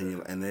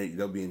 and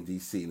they'll be in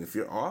DC. And if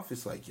you're off,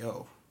 it's like,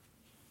 yo,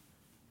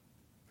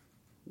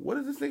 what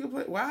is this nigga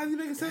play? Why is he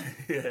making sense?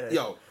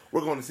 Yo,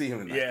 we're going to see him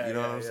tonight. You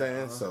know what I'm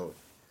saying? So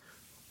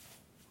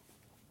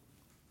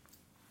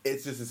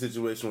it's just a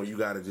situation where you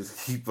got to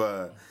just keep,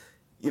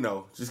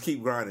 just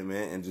keep grinding,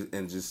 man,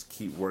 and just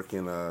keep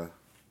working.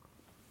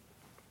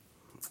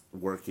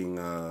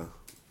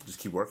 Just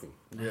keep working.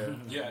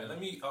 Yeah.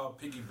 Let me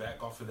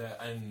piggyback off of that,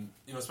 and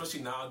you know,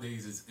 especially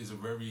nowadays, is a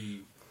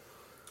very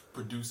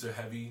producer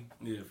heavy.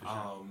 Yeah, for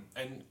sure.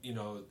 And you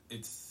know,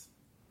 it's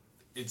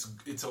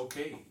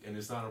okay, and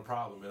it's not a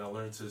problem, and I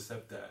learned to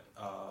accept that.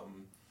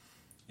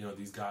 You know,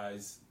 these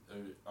guys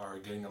are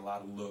getting a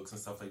lot of looks and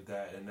stuff like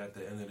that, and at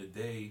the end of the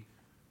day,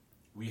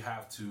 we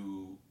have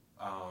to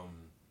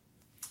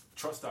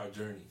trust our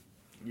journey.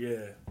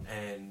 Yeah.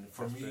 And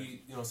for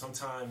me, you know,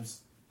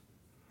 sometimes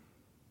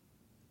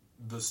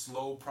the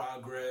slow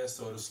progress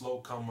or the slow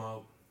come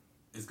up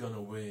is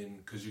gonna win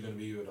because you're gonna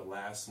be able to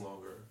last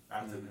longer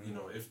after. You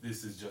know, if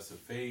this is just a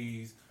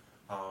phase.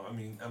 I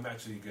mean, I'm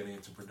actually getting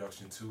into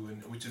production too,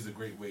 and which is a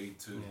great way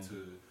to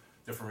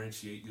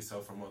differentiate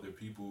yourself from other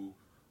people.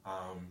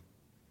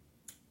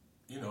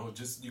 You know,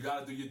 just you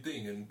gotta do your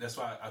thing, and that's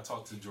why I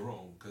talked to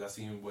Jerome, because I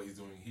see him what he's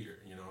doing here.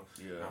 You know,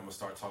 I'm gonna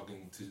start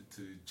talking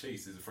to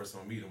Chase. This is the first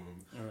time I meet him.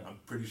 I'm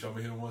pretty sure I'm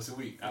gonna hit him once a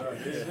week.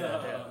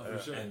 For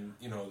sure. And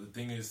you know, the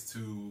thing is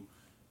to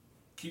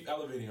keep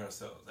elevating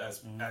ourselves as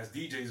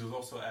DJs, but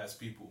also as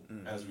people,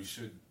 as we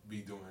should be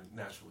doing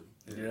naturally.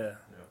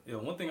 Yeah,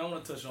 one thing I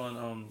want to touch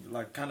on,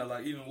 like kind of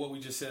like even what we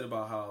just said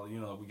about how, you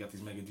know, we got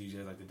these mega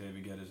DJs like the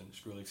David Guettas and the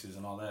Skrillexes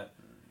and all that,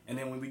 and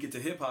then when we get to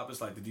hip hop,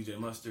 it's like the DJ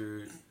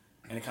Mustard,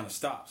 and it kind of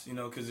stops, you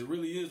know, because it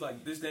really is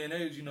like this day and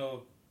age, you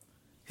know,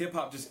 hip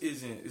hop just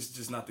isn't. It's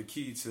just not the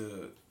key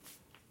to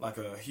like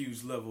a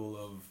huge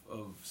level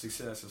of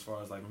success as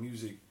far as like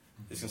music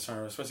is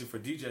concerned, especially for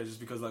DJs, just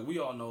because like we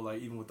all know,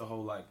 like even with the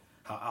whole like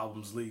how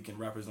albums leak and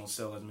rappers don't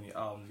sell as many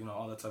albums, you know,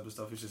 all that type of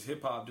stuff. It's just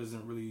hip hop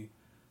doesn't really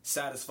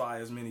satisfy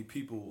as many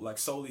people. Like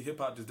solely hip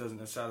hop just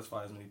doesn't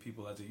satisfy as many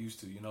people as it used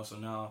to, you know. So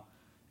now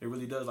it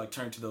really does like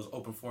turn to those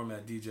open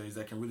format DJs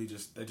that can really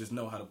just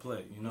know how to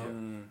play, you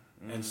know.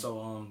 And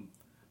so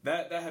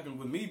that happened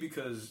with me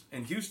because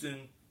in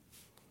Houston,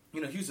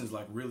 you know, Houston's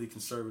like really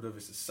conservative.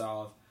 It's the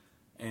South,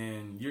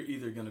 and you're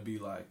either gonna be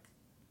like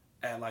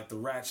at like the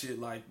ratchet,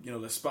 like, you know,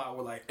 the spot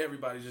where like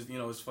everybody just, you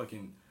know, it's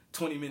fucking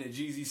 20-minute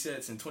Jeezy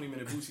sets and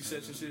 20-minute Boosie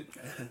sets and shit,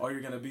 or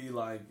you're gonna be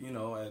like, you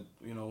know, at,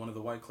 you know, one of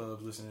the white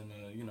clubs listening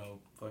to, you know,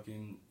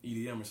 fucking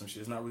EDM or some shit.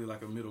 It's not really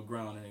like a middle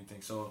ground or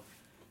anything. So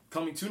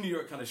coming to New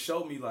York kind of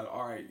showed me like,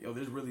 all right, yo,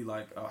 there's really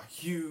like a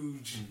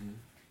huge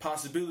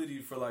possibility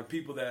for like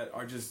people that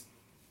are just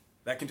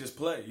that can just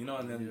play, you know.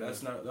 And then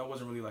that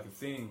wasn't really like a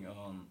thing,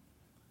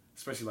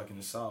 especially like in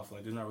the South.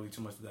 Like there's not really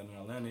too much of that in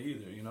Atlanta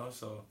either, you know.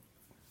 So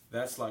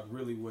that's like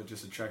really what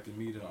just attracted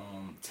me to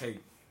take.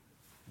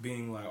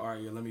 Being like, all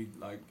right, yeah, let me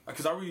like,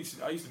 because I used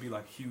to be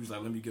like huge,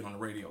 like let me get on the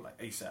radio like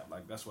ASAP,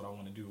 like that's what I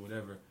want to do,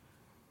 whatever.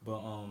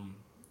 But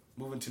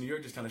moving to New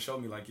York just kind of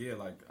showed me like, yeah,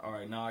 like, all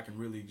right, now I can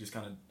really just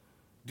kind of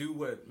do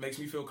what makes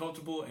me feel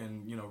comfortable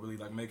and, you know, really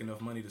like make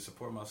enough money to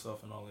support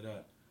myself and all of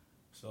that.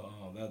 So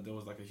that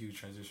was like a huge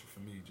transition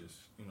for me, just,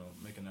 you know,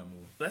 making that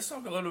move. Let's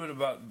talk a little bit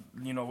about,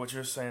 you know, what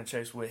you're saying,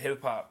 Chase, with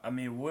hip hop. I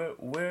mean,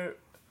 where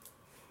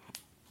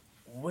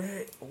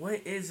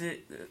is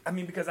it? I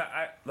mean, because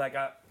I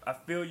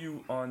feel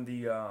you on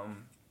the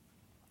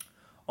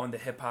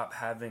hip hop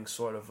having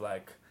sort of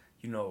like,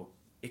 you know,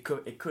 it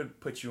could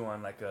put you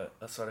on like a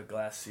sort of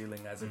glass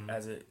ceiling as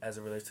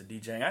it relates to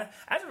DJing,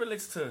 as it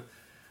relates to,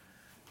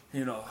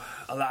 you know,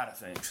 a lot of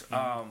things.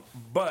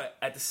 But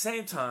at the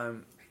same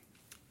time,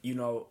 you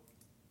know,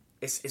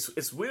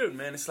 it's weird,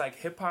 man. It's like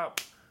hip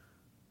hop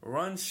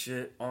runs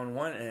shit on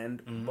one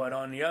end, but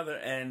on the other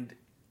end,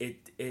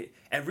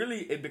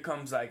 it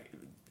becomes like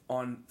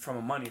from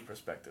a money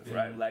perspective,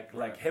 right?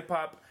 Like hip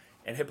hop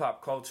and hip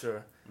hop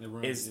culture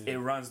it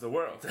runs the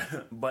world,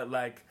 but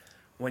like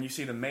when you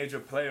see the major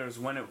players,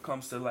 when it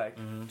comes to like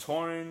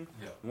touring,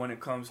 when it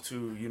comes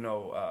to, you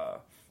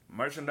know,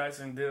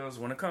 merchandising deals,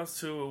 when it comes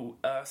to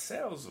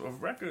sales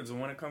of records,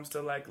 and when it comes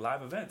to like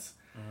live events,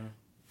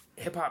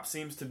 hip hop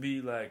seems to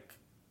be like,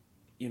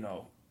 you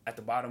know, at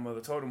the bottom of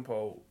the totem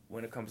pole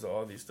when it comes to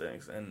all these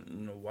things. And,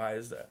 you know, why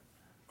is that?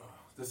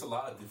 There's a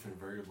lot of different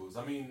variables.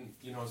 I mean,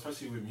 you know,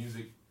 especially with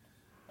music,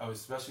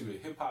 especially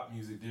with hip hop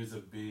music, there's a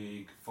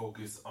big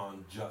focus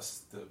on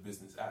just the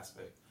business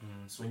aspect.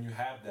 So when you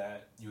have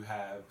that, you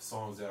have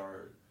songs that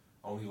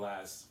only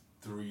last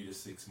 3 to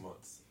 6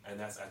 months, and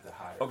that's at the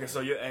higher. Okay,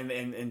 so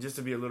and just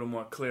to be a little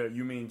more clear,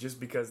 you mean just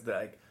because the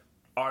like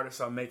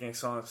artists are making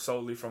songs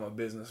solely from a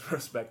business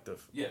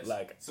perspective? Yes.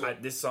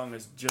 Like this song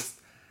is just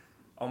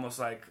almost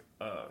like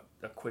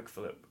a quick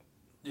flip.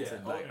 Yeah.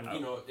 You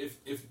know,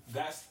 if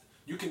that's,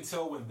 you can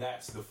tell when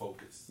that's the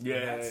focus. Yeah.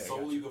 When that's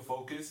solely the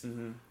focus.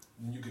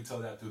 You can tell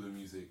that through the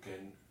music,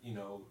 and you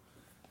know,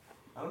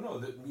 I don't know,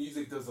 the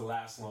music doesn't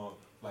last long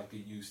like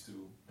it used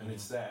to, and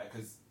it's sad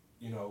because,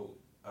 you know,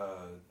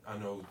 I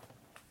know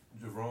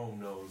Jerome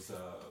knows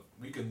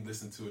we can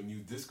listen to a new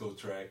disco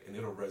track and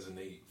it'll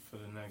resonate for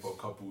a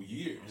couple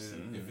years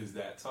if it's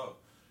that tough.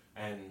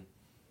 And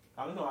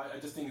I don't know, I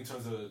just think in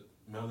terms of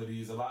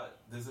melodies, I'm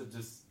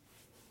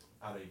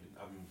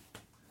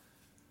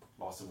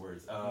lost in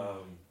words.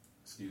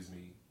 Excuse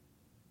me.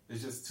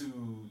 It's just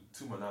too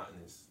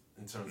monotonous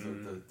in terms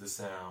of the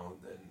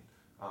sound, and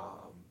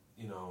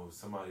you know,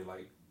 somebody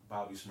like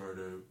Bobby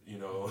Shmurda, you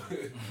know,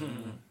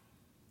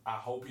 I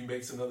hope he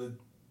makes another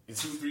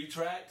 2-3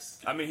 tracks.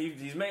 I mean,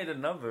 he's made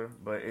another,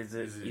 but is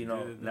it you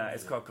know,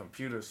 it's called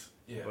Computers.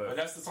 Yeah, but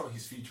that's the song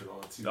he's featured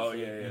on too. Oh, so,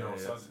 yeah. You know,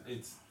 so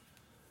it's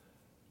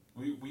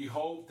we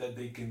hope that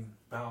they can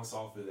bounce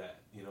off of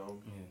that, you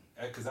know,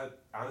 because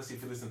honestly,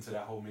 if you listen to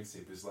that whole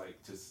mixtape, it's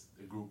like just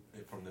a group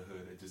from the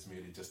hood that just made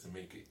it just to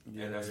make it,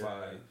 and that's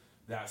why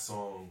that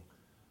song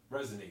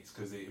resonates,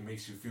 because it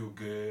makes you feel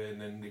good,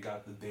 and then they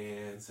got the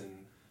dance,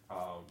 and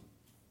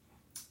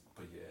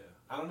but yeah,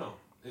 I don't know.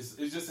 It's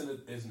just in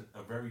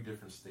a very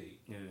different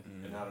state,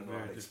 and I don't know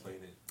how to explain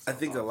it. I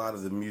think a lot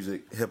of the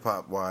music, hip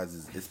hop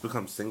wise, it's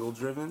become single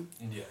driven.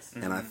 Yes,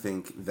 and I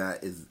think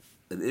that is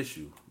an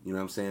issue. You know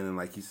what I'm saying? And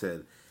like he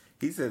said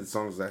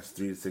songs last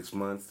 3 to 6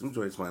 months. Them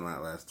joints might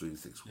not last 3 to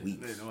 6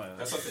 weeks.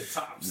 That's what the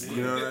tops.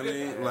 You know what I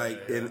mean?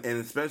 Like, and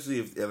especially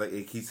if,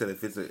 like he said,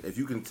 if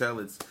you can tell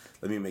it's,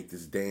 let me make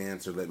this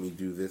dance or let me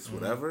do this,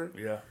 whatever.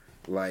 Yeah.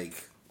 Like,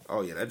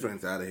 oh yeah, that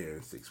joint's out of here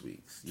in 6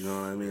 weeks. You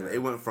know what I mean? Like, it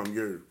went from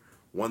your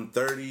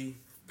 1:30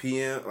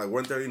 p.m., like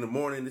 1:30 in the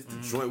morning. This the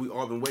joint we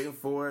all been waiting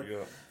for. Yeah.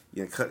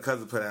 Yeah,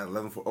 cousin played at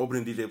 11.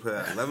 Opening DJ played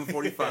at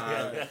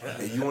 11:45,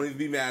 and you won't even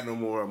be mad no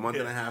more. A month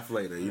and a half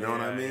later, you know what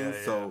I mean?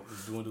 So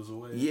it dwindles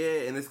away.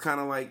 Yeah, and it's kind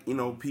of like, you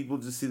know, people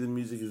just see the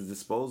music as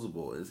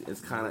disposable.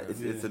 It's kind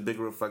of it's a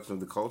bigger reflection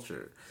of the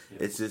culture.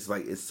 Yeah. It's just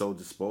like it's so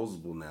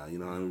disposable now. You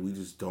know what I mean? We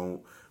just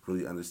don't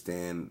really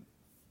understand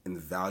and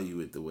value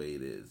it the way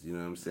it is. You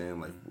know what I'm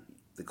saying? Like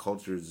the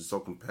culture is just so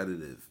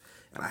competitive.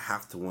 And I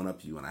have to one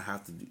up you, and I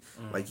have to do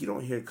like, you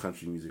don't hear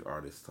country music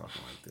artists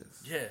talking like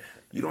this. Yeah,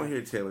 you don't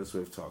hear Taylor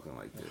Swift talking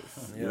like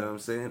this. You know what I'm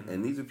saying?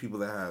 And these are people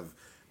that have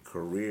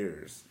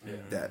careers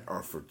that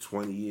are for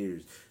 20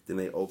 years. Then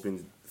they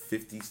open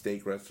 50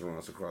 steak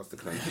restaurants across the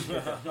country,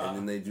 and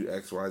then they do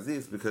X, Y, Z.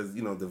 It's because,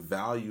 you know, the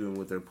value in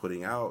what they're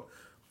putting out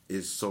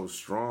is so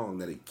strong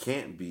that it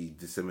can't be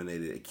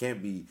disseminated. It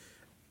can't be,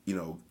 you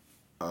know,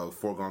 a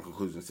foregone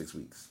conclusion in 6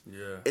 weeks.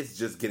 Yeah, it's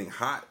just getting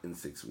hot in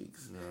 6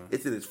 weeks. Yeah.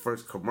 It's in its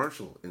first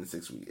commercial in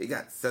 6 weeks. It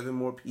got 7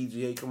 more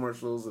PGA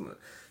commercials and a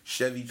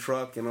Chevy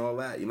truck and all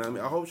that. You know what I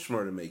mean? I hope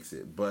Shmurda makes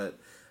it, but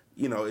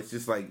you know, it's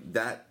just like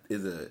that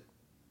is a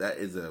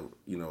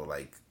you know,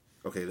 like,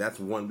 okay, that's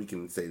one we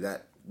can say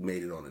that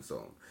made it on its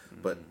own.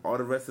 But all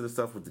the rest of the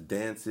stuff with the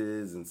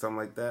dances and something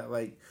like that,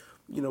 like,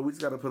 you know, we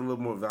just got to put a little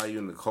more value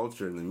in the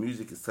culture, and the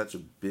music is such a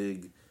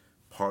big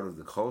part of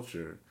the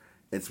culture.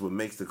 It's what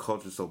makes the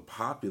culture so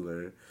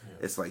popular. Yeah.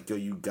 It's like, yo,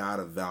 you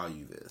gotta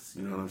value this.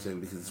 You know what I'm saying?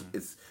 Because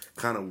it's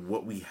kind of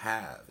what we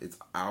have. It's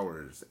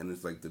ours. And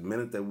it's like the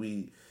minute that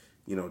we,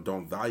 you know,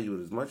 don't value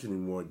it as much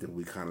anymore, then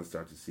we kind of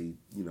start to see,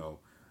 you know,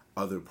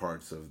 other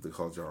parts of the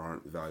culture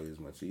aren't valued as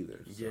much either.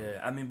 So.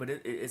 Yeah, I mean, but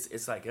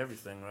it's like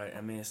everything, right?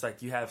 I mean, it's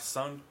like you have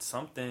some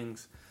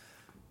things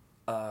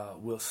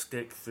will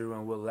stick through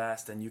and will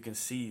last, and you can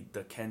see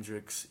the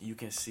Kendricks, you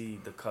can see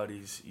the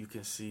Cuddies, you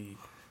can see,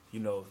 you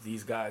know,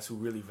 these guys who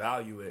really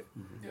value it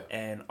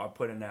and are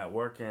putting that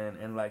work in,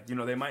 and like, you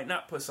know, they might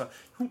not put some.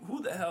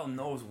 Who the hell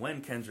knows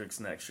when Kendrick's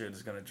next shit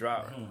is gonna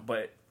drop?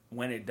 But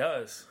when it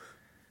does.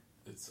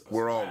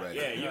 We're all ready.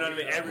 Yeah, you know what I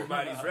mean?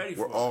 Everybody's ready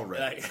for it. We're all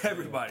ready. Like,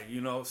 everybody,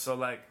 you know? So,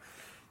 like,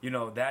 you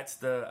know, that's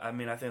the... I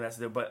mean, I think that's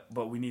the... But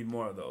we need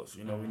more of those.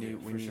 You know, we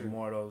need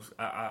more of those.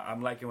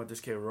 I'm liking what this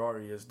kid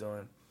Rory is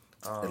doing.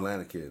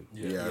 Atlanta kid.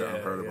 Yeah,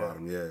 I've heard about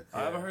him, yeah.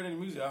 I haven't heard any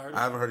music.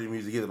 I haven't heard any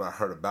music either, but I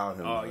heard about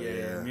him. Oh,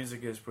 yeah.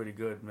 Music is pretty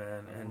good,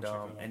 man.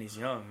 And he's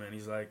young, man.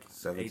 He's like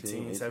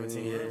 17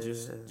 years.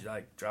 Just,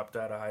 like, dropped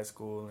out of high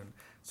school and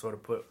sort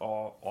of put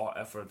all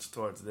efforts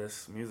towards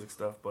this music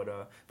stuff.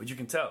 But you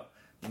can tell.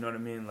 You know what I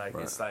mean? Like,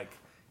 it's like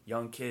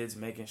young kids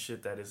making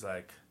shit that is,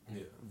 like,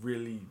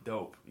 really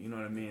dope. You know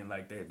what I mean?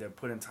 Like, they're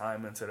putting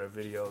time into their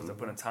videos. They're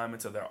putting time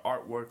into their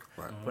artwork.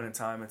 Putting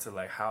time into,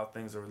 like, how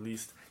things are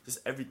released. Just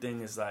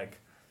everything is, like...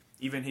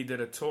 Even he did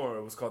a tour.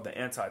 It was called the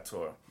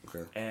Anti-Tour.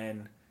 Okay.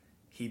 And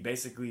he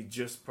basically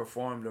just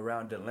performed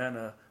around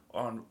Atlanta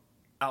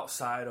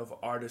outside of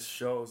artist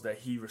shows that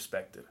he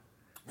respected.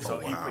 So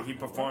he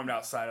performed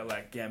outside of,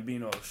 like,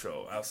 Gambino's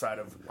show. Outside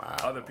of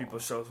other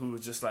people's shows who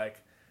was just,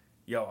 like...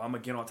 Yo, I'm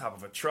going to get on top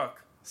of a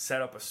truck,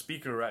 set up a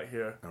speaker right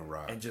here,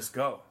 and just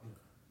go.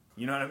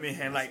 You know what I mean?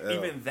 And, like,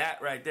 even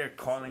that right there,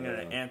 calling it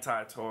an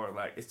anti-tour,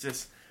 like, it's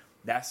just,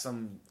 that's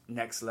some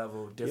next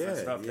level different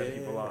stuff that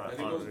people are And it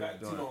goes back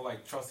to, you know,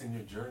 like, trusting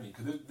your journey.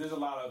 Because there's a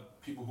lot of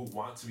people who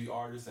want to be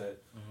artists that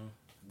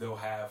they'll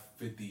have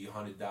 $50,000,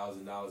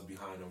 $100,000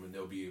 behind them, and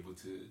they'll be able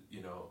to,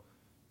 you know,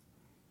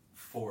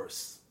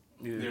 force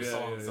their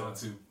songs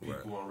onto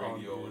people on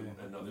radio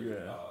and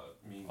other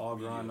all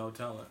grind, no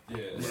talent.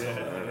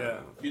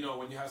 You know,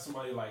 when you have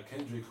somebody like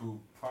Kendrick who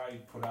probably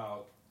put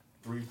out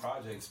 3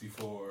 projects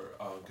before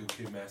Good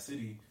Kid, Mad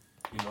City,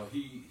 you know,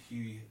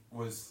 he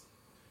was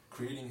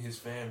creating his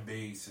fan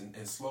base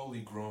and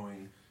slowly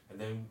growing, and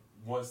then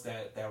once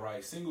that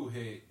right single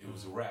hit, it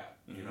was a wrap.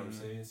 You know what I'm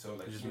saying? So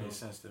like, it just made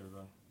sense to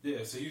everybody.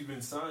 Yeah, so he's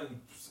been signed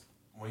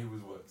when he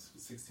was what,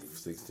 16?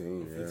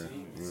 16,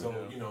 15. So,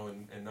 you know,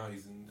 and now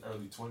he's in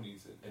early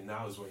 20s, and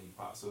now is when he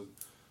pops. So,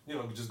 you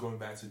know, just going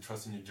back to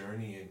trusting your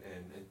journey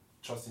and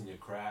trusting your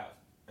craft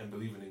and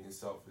believing in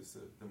yourself is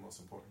the most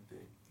important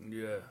thing.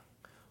 Yeah.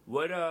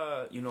 What,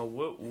 you know,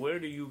 where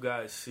do you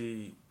guys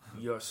see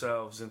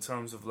yourselves in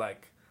terms of,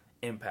 like,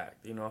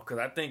 impact, you know? Because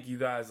I think you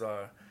guys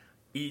are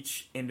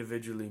each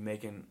individually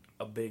making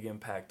a big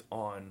impact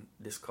on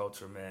this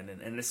culture, man,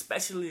 and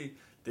especially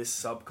this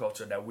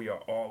subculture that we are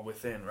all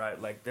within,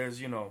 right? Like,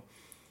 there's, you know,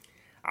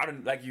 I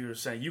don't, like you were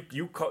saying,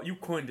 you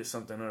coined it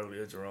something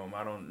earlier, Jerome.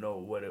 I don't know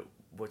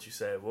what you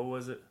said. What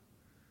was it?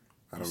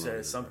 You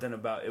said something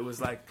about, it was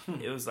like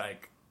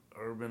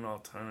urban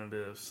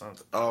alternative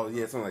something. Oh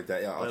yeah, something like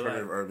that. Yeah,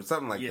 alternative like, urban,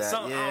 something like that.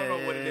 I don't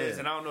know what it is,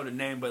 and I don't know the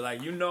name, but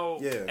like, you know,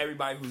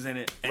 everybody who's in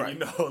it, and you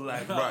know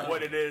like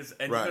what it is,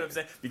 and you know what I'm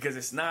saying, because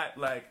it's not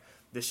like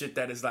the shit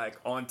that is like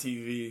on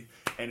TV,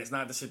 and it's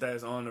not the shit that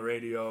is on the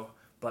radio,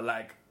 but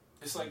like.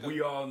 It's like we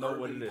all know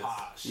what it is.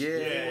 Posh.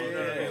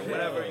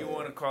 Whatever you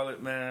want to call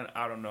it, man.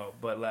 I don't know,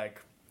 but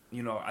like,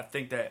 you know, I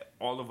think that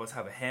all of us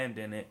have a hand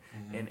in it,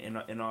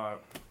 in our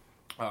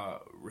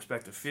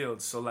respective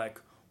fields. So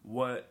like,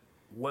 what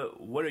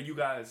are you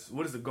guys?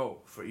 What is the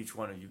goal for each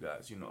one of you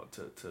guys? You know,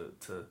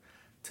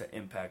 to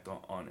impact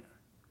on it.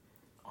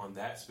 On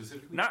that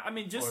specifically? Not, I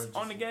mean, just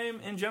on the game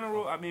in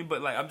general. I mean,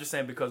 but like, I'm just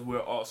saying because we're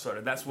all sort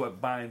of. That's what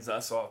binds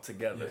us all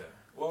together. Yeah.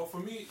 Well, for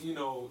me, you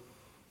know.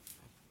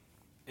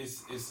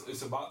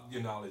 It's about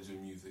your knowledge of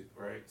music,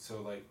 right?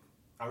 So like,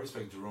 I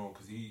respect Jerome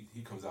because he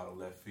comes out of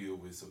left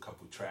field with a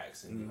couple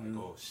tracks and you're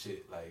like, oh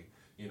shit, like,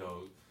 you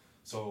know.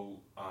 So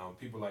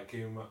people like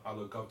him, I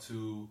look up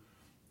to.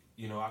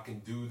 You know, I can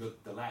do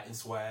the Latin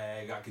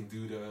swag. I can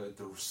do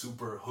the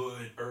super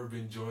hood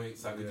urban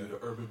joints. I can do the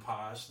urban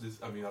posh.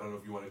 I mean, I don't know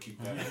if you want to keep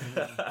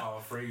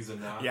that phrase or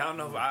not. Yeah, I don't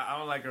know. I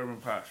don't like urban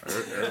posh.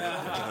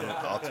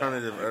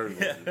 Alternative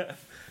urban. Yeah.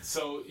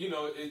 So you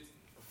know it.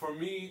 For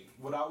me,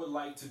 what I would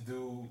like to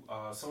do,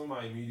 some of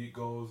my immediate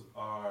goals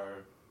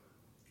are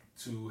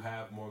to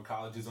have more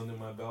colleges under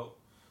my belt.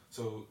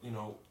 So, you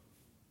know,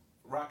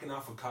 rocking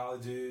out for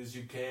colleges,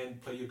 you can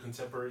play your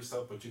contemporary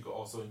stuff, but you can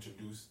also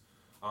introduce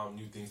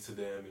new things to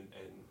them,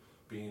 and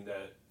being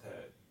that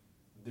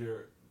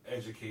they're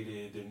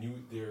educated,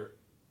 you're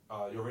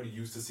already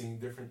used to seeing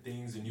different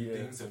things and new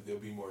things, and they'll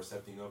be more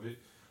accepting of it.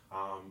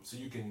 So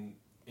you can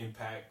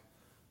impact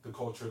the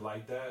culture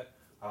like that.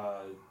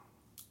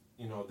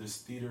 You know,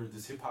 this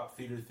hip hop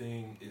theater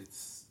thing,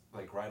 it's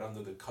like right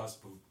under the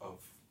cusp of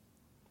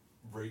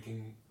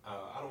breaking.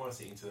 I don't want to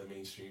say into the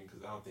mainstream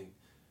because I don't think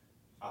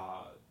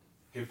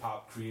hip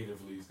hop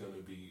creatively is going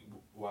to be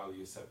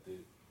widely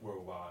accepted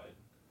worldwide.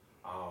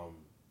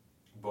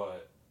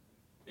 But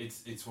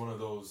it's one of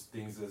those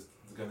things that's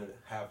going to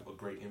have a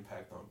great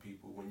impact on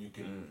people when you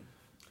can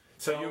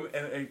So you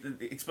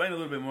explain a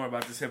little bit more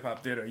about this hip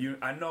hop theater.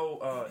 I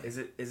know. Is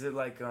it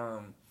like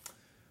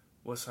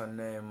what's her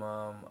name?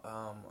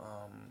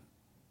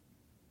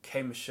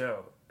 K.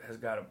 Michelle has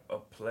got a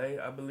play,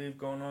 I believe,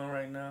 going on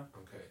right now.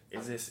 Okay.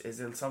 Is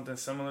it something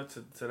similar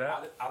to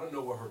that? I don't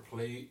know what her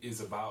play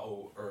is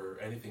about or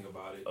anything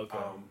about it. Okay.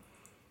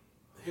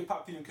 Hip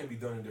hop theater can be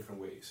done in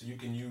different ways. So you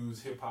can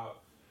use hip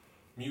hop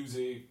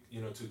music,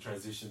 to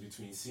transition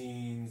between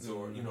scenes,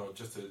 or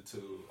just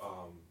to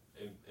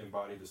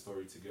embody the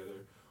story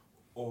together.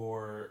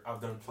 Or I've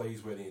done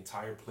plays where the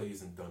entire play is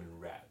done in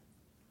rap.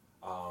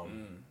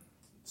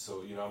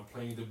 So I'm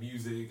playing the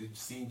music, the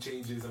scene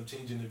changes, I'm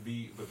changing the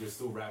beat, but they're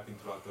still rapping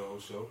throughout the whole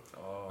show.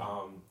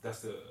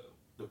 That's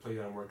the play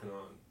that I'm working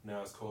on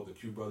now. It's called the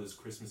Q Brothers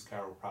Christmas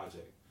Carol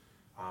Project.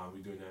 We're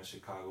doing that in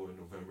Chicago in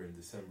November and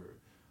December.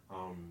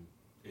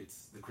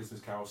 It's the Christmas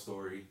Carol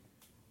story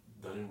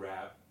done in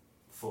rap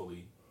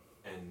fully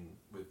and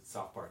with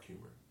South Park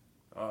humor.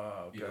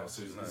 Okay.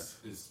 So Nice.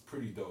 it's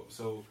pretty dope.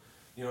 So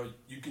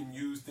you can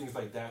use things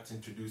like that to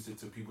introduce it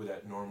to people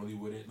that normally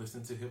wouldn't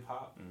listen to hip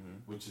hop,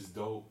 which is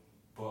dope.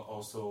 But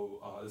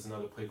also, there's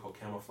another play called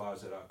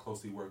Camouflage that I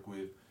closely work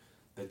with,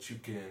 that you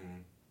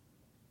can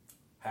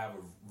have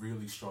a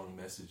really strong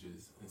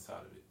messages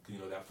inside of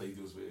it. That play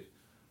deals with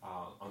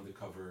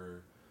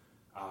undercover,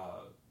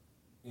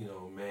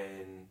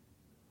 man.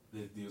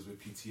 It deals with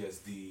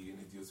PTSD, and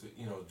it deals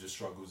with just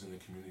struggles in the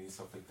community and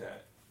stuff like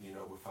that.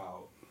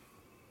 Without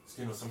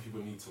some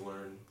people need to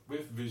learn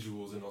with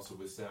visuals and also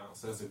with sound.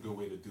 So that's a good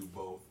way to do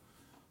both.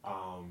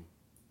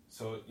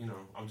 So,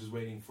 I'm just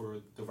waiting for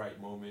the right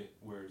moment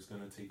where it's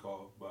going to take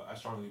off. But I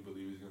strongly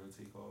believe it's going to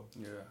take off.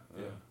 Yeah.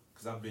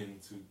 Because I've been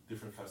to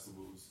different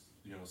festivals,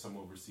 some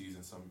overseas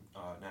and some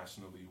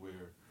nationally,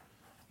 where,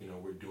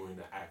 we're doing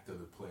the act of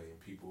the play and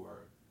people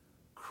are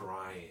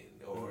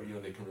crying, or,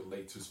 they can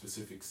relate to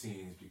specific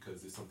scenes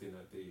because it's something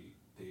that they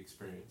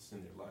experienced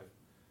in their life.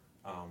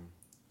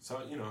 So,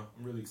 I'm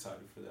really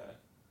excited for that.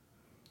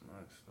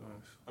 Nice.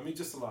 I mean,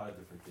 just a lot of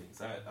different things.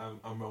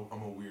 I'm a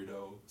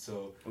weirdo,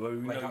 so. Well, we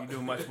know you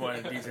do much more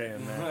than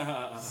DJing,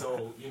 man.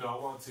 So I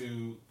want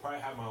to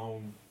probably have my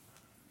own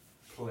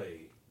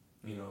play.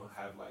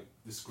 Have like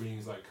the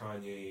screens like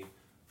Kanye,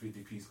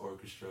 50-piece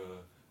orchestra.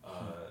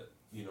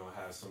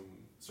 Have some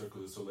Cirque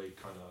du Soleil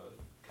kind of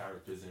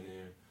characters in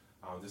there.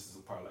 This is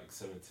probably like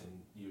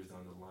 7-10 years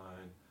down the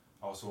line.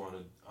 I also want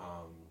to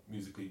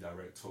musically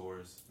direct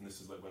tours, and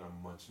this is like when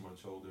I'm much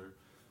older.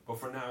 But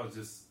for now, it's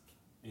just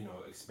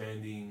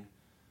expanding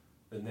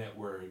the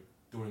network,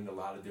 doing a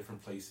lot of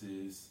different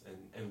places,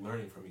 and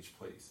learning from each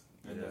place.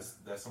 And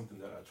that's something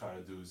that I try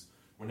to do. Is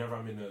whenever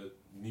I'm in a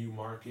new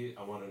market,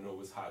 I want to know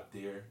what's hot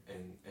there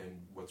and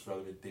what's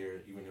relevant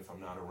there, even if I'm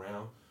not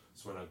around.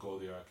 So when I go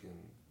there, I can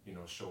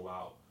show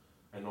out,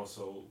 and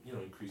also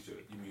increase your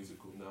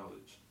musical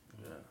knowledge.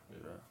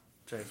 Yeah.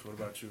 Chase, what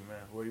about you,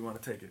 man? Where do you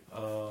want to take it?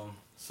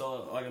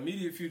 So like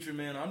immediate future,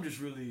 man, I'm just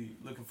really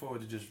looking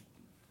forward to just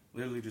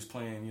literally just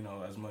playing,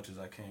 as much as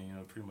I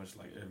can, pretty much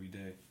like every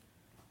day.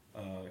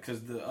 Because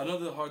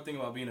another hard thing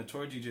about being a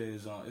tour DJ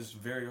is it's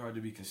very hard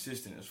to be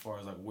consistent as far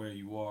as like where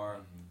you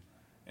are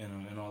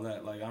and all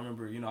that. Like I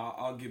remember,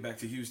 I'll get back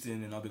to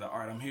Houston and I'll be like, all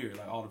right, I'm here.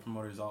 Like all the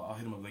promoters, I'll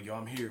hit them up like, yo,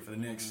 I'm here for the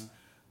next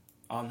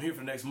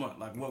month.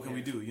 Like what can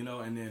we do,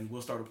 And then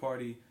we'll start a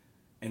party.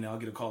 And then I'll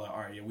get a call like, all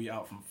right, yeah, we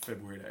out from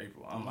February to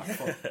April. I'm like,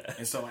 fuck.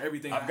 And so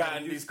everything I've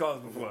gotten these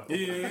calls before.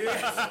 Yeah.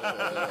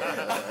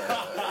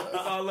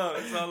 It's all love.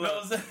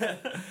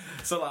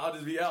 So like, I'll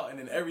just be out, and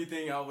then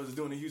everything I was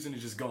doing in Houston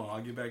is just gone.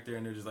 I'll get back there,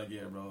 and they're just like,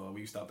 yeah, bro,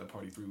 we stopped at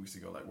party 3 weeks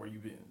ago. Like, where you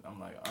been?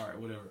 I'm like, all right,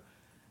 whatever.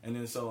 And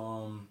then so,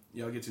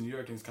 I'll get to New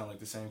York, and it's kind of like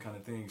the same kind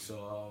of thing.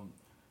 So,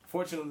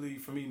 fortunately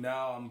for me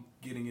now, I'm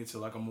getting into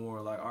like a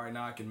more like, all right,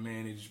 now I can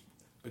manage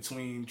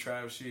between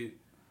Trav shit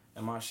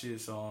and my shit,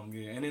 so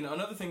yeah. And then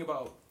another thing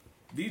about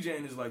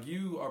DJing is like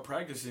you are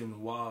practicing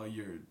while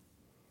you're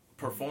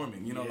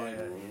performing,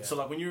 So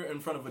like when you're in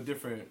front of a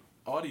different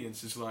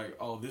audience, it's like,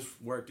 oh, this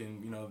worked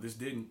and this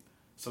didn't.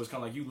 So it's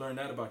kind of like you learn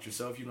that about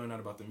yourself, you learn that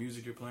about the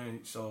music you're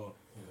playing. So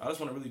I just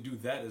want to really do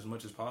that as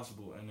much as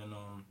possible, and then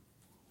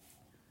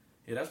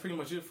that's pretty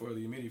much it for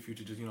the immediate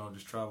future. Just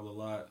just travel a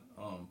lot,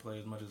 play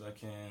as much as I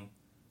can,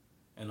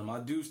 and I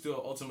do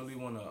still ultimately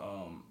want to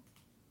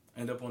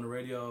end up on the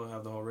radio,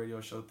 have the whole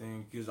radio show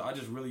thing, because I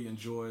just really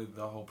enjoy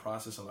the whole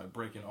process of like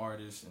breaking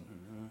artists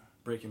and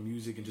breaking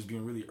music and just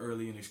being really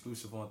early and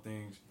exclusive on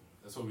things.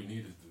 That's what we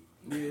need to do.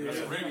 Yeah, that's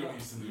what radio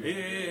needs to do.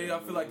 Yeah, I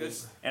feel like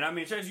that's. And I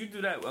mean, Chase, you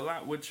do that a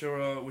lot with your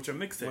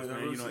mixtapes,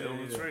 man.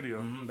 Roots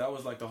Radio. Mm-hmm. That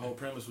was like the whole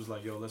premise was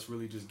like, yo, let's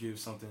really just give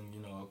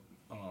something,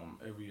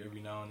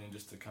 every now and then,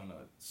 just to kind of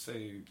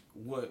say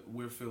what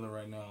we're feeling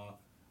right now,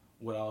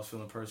 what I was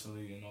feeling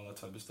personally, and all that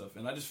type of stuff.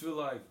 And I just feel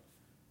like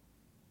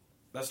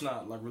that's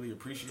not like really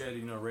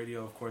appreciated,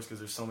 radio, of course, because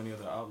there's so many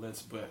other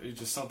outlets, but it's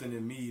just something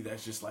in me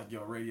that's just like,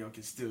 yo, radio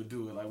can still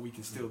do it, like we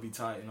can still be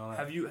tight and all that.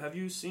 Have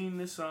you seen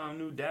this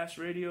new Dash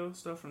Radio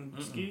stuff from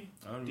Ski?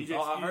 DJ Ski?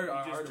 I heard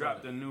just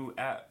dropped a new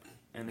app,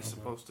 and it's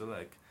supposed to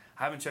like,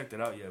 I haven't checked it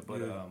out yet, but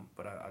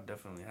I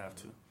definitely have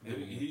to.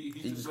 He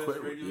just left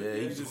quit. radio. Yeah,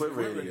 he just quit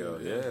radio.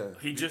 Yeah.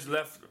 He just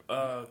left.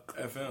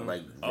 FM.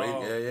 Like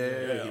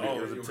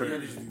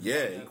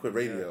yeah. He quit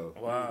radio.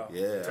 Wow.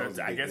 Yeah.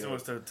 I guess it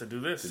was to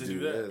do this. To do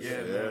this.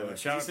 Yeah. Man.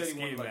 Shout out to he Ski,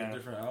 wanted like man. a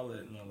different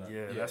outlet and all that.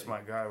 Yeah, that's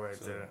my guy right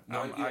there.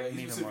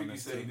 He specifically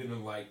said he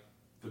didn't like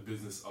the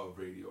business of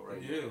radio,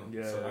 right?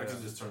 Yeah. So I can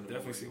just turn him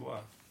definitely away. see why.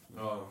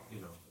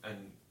 You know,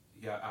 and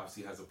he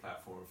obviously has a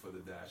platform for the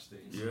Dash thing.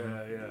 So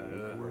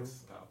Yeah. It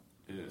works out.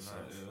 Yeah,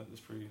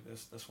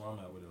 nice. That's where I'm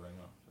at with it right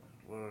now.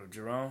 Well,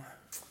 Jerome?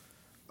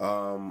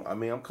 I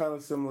mean, I'm kind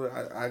of similar.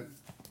 I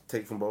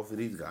take from both of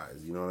these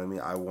guys. You know what I mean?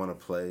 I want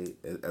to play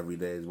every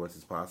day as much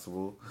as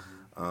possible.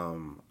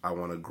 I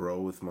want to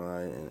grow with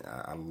mine, and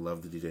I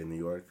love the DJ in New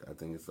York. I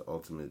think it's the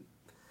ultimate.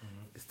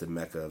 It's the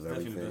mecca of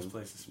everything. The best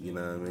place to speak. You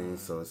know what I mean?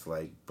 So it's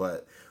like,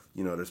 but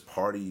you know, there's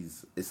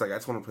parties. It's like I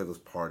just want to play those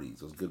parties,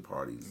 those good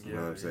parties. You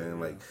know what I'm saying?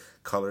 Like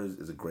Colors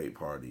is a great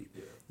party.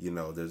 Yeah. You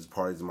know, there's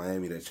parties in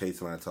Miami that Chase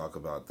and I talk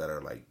about that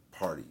are like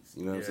parties.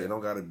 You know what I'm saying? It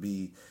don't got to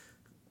be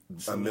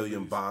a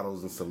million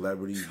bottles and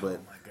celebrities, but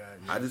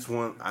I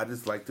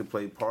just like to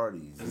play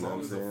parties. As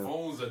long as the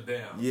phones are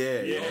down.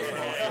 Yeah. You know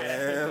what I'm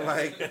saying?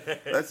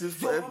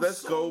 Like,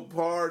 let's go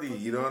party.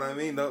 You know what I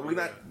mean? No, we're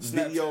not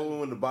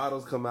videoing when the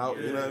bottles come out.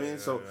 You know what I mean?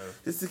 So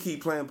just to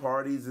keep playing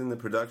parties, and the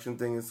production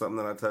thing is something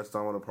that I touched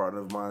on with a partner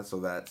of mine. So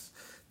that's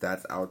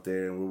out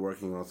there, and we're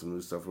working on some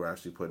new stuff we're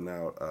actually putting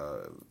out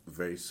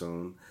very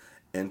soon,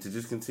 and to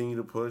just continue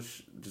to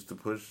push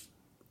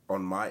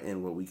on my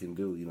end what we can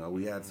do. You know,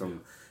 we had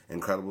some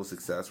incredible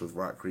success with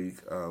Rock Creek.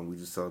 We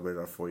just celebrated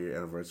our 4-year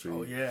anniversary.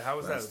 Oh yeah, how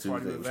was that? The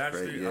party with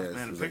Backstreet? Yeah,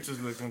 man, the pictures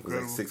look incredible.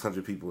 It was like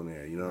 600 people in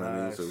there. You know what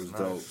I mean? So it was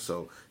dope.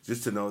 So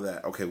just to know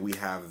that, okay, we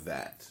have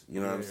that. You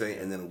know what I'm saying?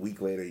 And then a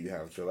week later, you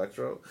have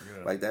Electro.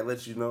 Yeah. Like that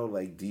lets you know,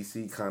 like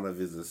DC kind of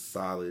is a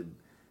solid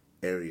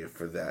area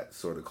for that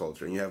sort of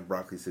culture. And you have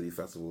Broccoli City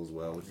Festival as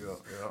well, which is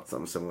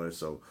something similar.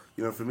 So,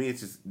 you know, for me,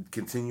 it's just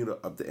continue to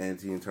up the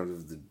ante in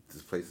terms of the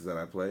places that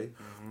I play,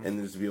 and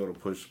just to be able to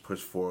push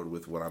forward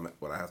with what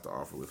I have to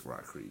offer with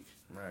Rock Creek.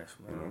 Nice,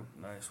 man. You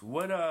know? Nice.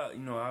 What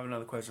you know, I have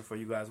another question for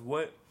you guys.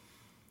 What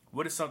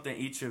is something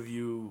each of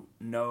you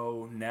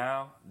know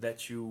now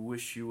that you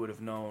wish you would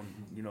have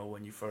known, you know,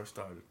 when you first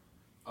started?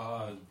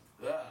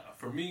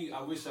 For me,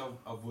 I wish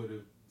I would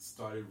have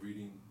started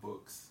reading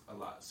books a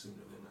lot sooner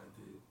than I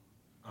did.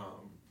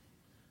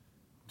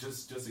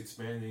 Just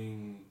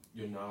expanding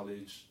your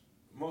knowledge.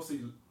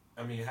 Mostly,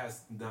 I mean, it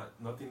has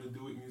nothing to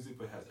do with music,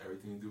 but it has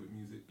everything to do with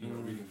music. You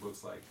know, reading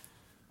books like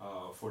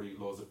 48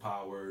 Laws of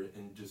Power,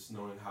 and just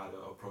knowing how to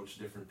approach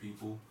different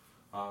people.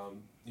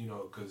 You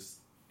know, because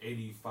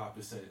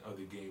 85% of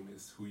the game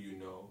is who you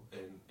know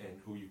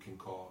and who you can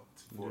call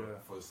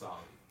for a solid.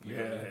 You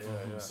know what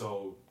I mean?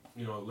 So,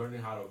 you know,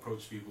 learning how to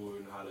approach people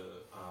and how to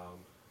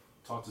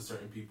talk to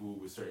certain people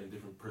with certain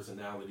different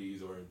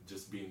personalities or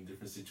just be in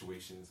different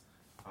situations.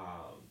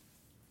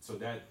 So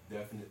that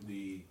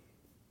definitely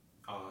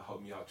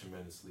helped me out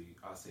tremendously.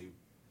 I say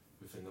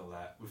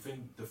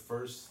within the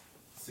first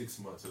 6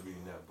 months of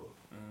reading that book,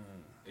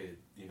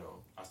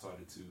 I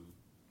started to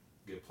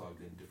get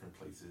plugged in different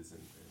places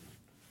and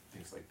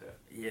things like that.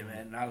 Yeah,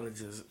 man,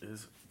 knowledge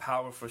is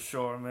power for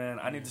sure, man.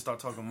 I need to start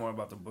talking more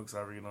about the books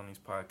I read on these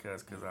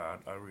podcasts, because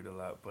I read a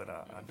lot, but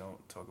I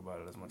don't talk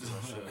about it as much as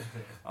I should.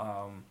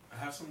 I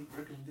have some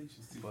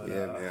recommendations too. But,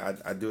 man,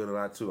 I do it a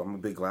lot too. I'm a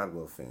big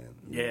Gladwell fan.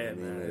 Yeah,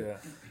 man.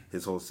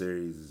 His whole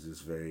series is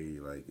just very,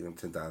 like,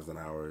 10,000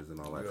 hours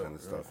and all that kind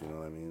of stuff, you know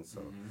what I mean?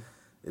 So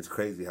it's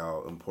crazy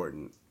how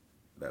important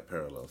that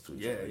parallels to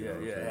each other.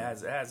 Yeah.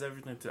 It has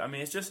everything to. I mean,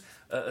 it's just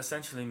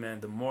essentially, man.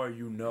 The more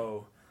you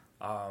know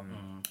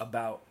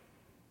about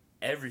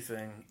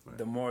everything,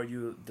 the more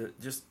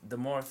the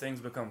more things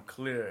become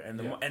clear, and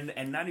the more,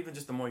 and not even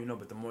just the more you know,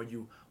 but the more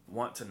you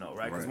want to know,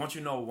 right? Because once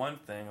you know one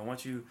thing, and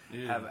once you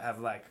have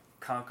like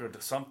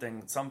conquered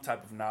something, some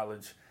type of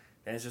knowledge,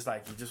 then it's just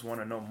like you just want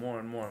to know more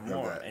and more and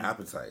more. That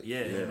appetite.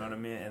 Yeah, you know what I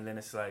mean. And then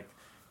it's like,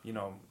 you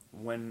know,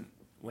 when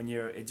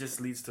it just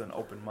leads to an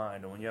open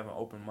mind, and when you have an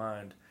open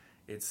mind,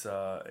 it's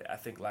I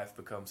think life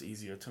becomes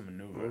easier to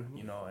maneuver,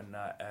 you know, and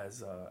not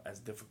as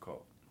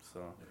difficult.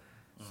 So.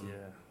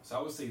 Yeah. So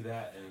I would say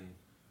that, and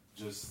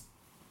just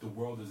the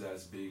world is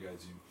as big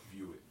as you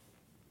view it.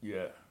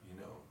 Yeah.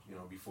 You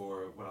know,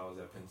 before when I was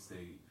at Penn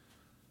State,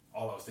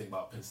 all I was thinking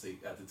about Penn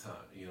State at the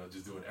time, you know,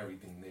 just doing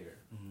everything there.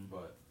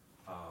 But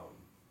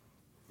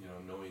you know,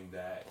 knowing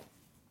that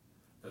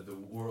the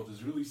world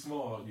is really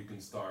small, you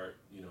can start,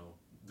 you know,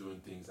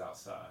 doing things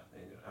outside.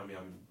 And I mean,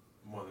 I'm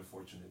more than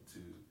fortunate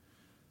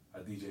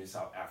to DJ in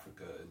South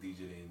Africa,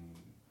 DJ in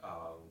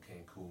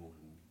Cancun,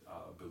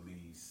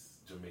 Belize,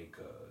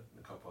 Jamaica, and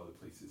a couple other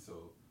places. So,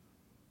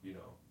 you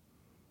know,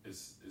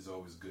 it's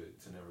always good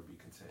to never be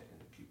content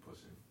and keep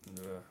pushing.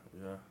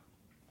 Yeah.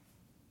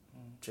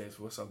 Chase,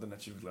 what's something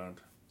that you've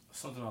learned?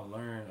 Something I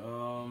learned.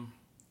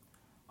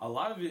 A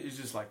lot of it is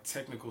just like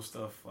technical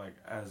stuff, like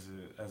as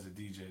a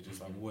DJ, just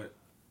like what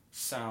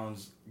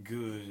sounds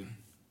good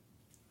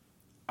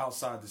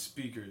outside the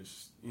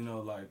speakers. You know,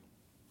 like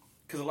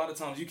because a lot of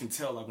times you can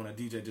tell like when a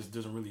DJ just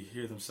doesn't really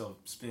hear themselves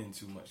spin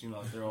too much. You know,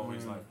 like, they're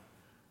always like,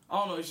 I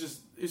don't know. It's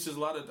just a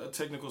lot of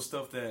technical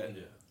stuff that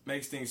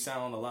makes things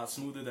sound a lot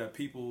smoother that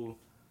people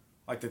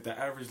like that the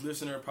average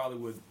listener probably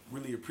would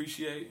really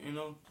appreciate. You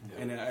know,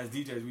 and as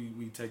DJs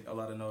we take a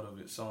lot of note of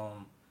it. So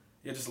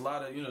just a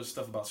lot of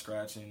stuff about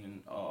scratching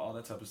and all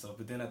that type of stuff.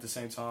 But then at the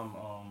same time,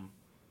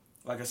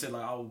 like I said,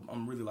 like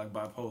I'm really like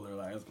bipolar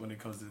like when it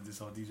comes to this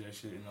whole DJ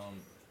shit. And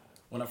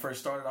when I first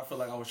started, I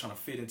felt like I was trying to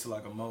fit into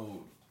like a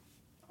mode.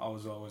 I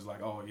was always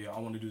like, oh yeah, I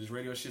want to do this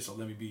radio shit, so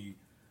let me be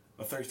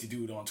a thirsty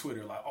dude on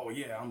Twitter. Like, oh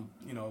yeah, I'm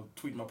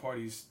tweeting my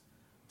parties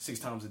 6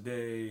 times a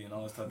day and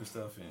all this type of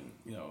stuff,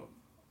 and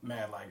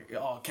mad like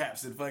all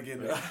caps and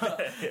fucking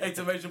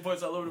exclamation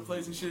points all over the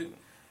place and shit.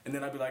 And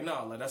then I'd be like,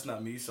 nah, like that's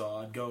not me. So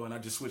I'd go and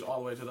I'd just switch all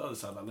the way to the other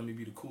side. Like, let me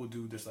be the cool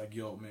dude that's like,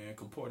 yo, man,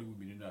 come party with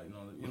me tonight. You know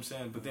what I'm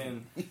saying? But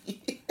then,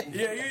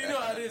 yeah, you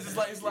know how it is.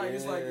 It's like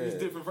these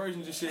different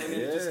versions of shit. And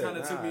it just kind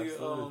of took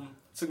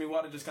me a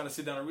while to just kind of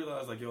sit down and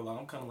realize, like, yo, like,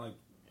 I'm kind of like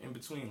in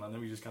between. Like, let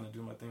me just kind of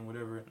do my thing,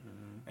 whatever.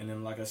 Mm-hmm. And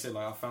then, like I said,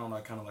 like I found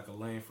like kind of like a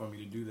lane for me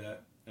to do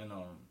that. And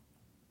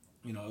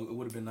it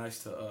would have been nice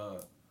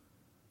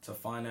to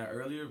find that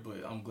earlier.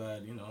 But I'm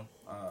glad,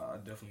 I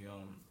definitely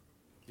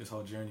this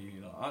whole journey,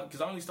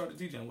 because I only started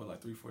DJing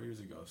like 3-4 years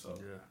ago, so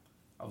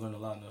I've learned a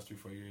lot in those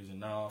 3-4 years, and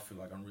now I feel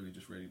like I'm really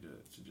just ready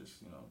to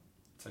just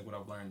take what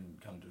I've learned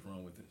and kind of just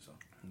run with it. So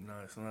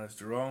nice,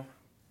 Jerome.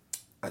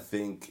 I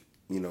think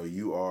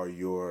you are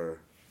your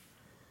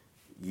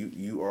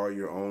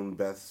own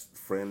best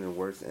friend and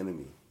worst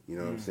enemy. You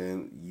know what I'm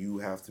saying? You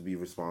have to be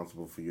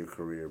responsible for your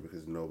career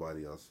because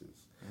nobody else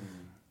is.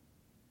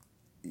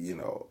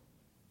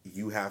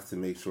 You have to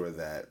make sure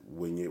that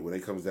when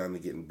it comes down to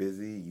getting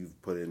busy,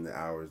 you've put in the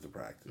hours to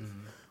practice.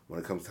 Mm-hmm. When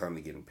it comes time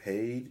to getting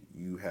paid,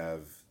 you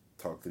have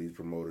talked to these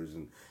promoters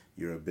and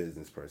you're a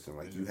business person.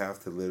 Like, you have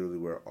to literally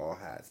wear all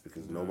hats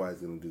because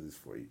nobody's going to do this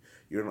for you.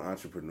 You're an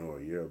entrepreneur.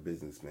 You're a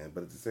businessman.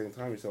 But at the same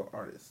time, you're still an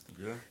artist.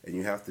 Yeah. And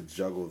you have to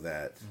juggle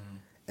that. Mm-hmm.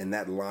 And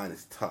that line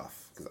is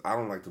tough because I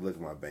don't like to look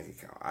at my bank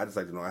account. I just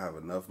like to know I have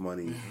enough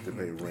money to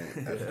pay rent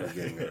at the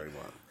beginning of every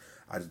month.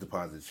 I just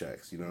deposit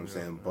checks. You know what I'm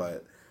saying?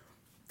 But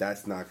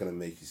that's not going to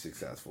make you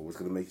successful. What's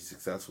going to make you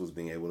successful is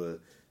being able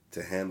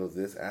to handle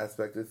this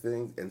aspect of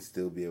things and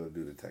still be able to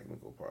do the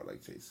technical part,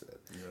 like Chase said.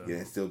 Yeah.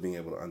 And still being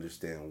able to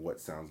understand what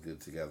sounds good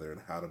together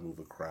and how to move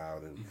a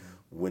crowd and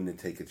when to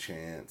take a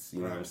chance.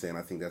 You know what I'm saying?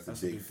 I think that's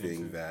a big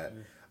thing that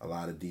a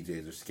lot of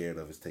DJs are scared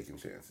of is taking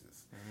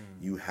chances.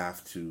 Mm-hmm. You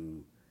have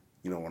to,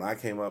 when I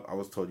came up, I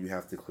was told you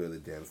have to clear the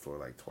dance floor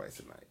like twice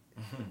a night.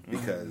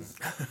 Because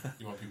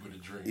you want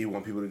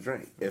people to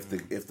drink. If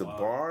the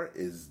bar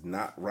is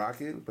not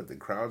rocking, but the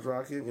crowd's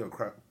rocking,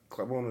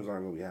 club owners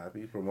aren't gonna be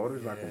happy.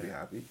 Promoters not gonna be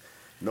happy.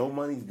 No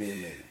money's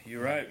being made.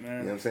 You're right, man. You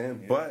know what I'm saying?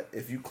 Yeah. But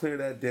if you clear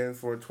that dance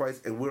floor twice,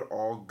 and we're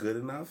all good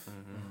enough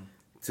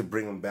to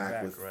bring them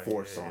back with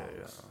 4 songs.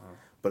 Yeah. Uh-huh.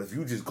 But if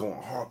you just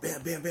going hard,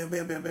 bam, bam, bam,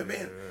 bam, bam, bam,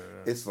 bam,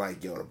 it's like,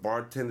 the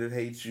bartender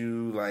hates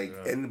you. Like,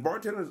 and the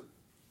bartenders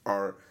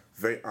are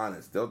very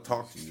honest. They'll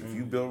talk to you. If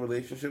you build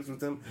relationships with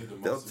them,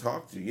 they'll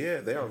talk to you. Yeah,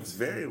 they are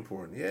very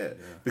important. Yeah.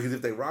 Because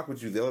if they rock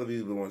with you, they'll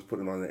be the ones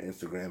putting it on their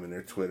Instagram and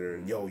their Twitter.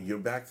 And, yo, you're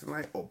back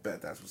tonight? Oh, bet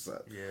that's what's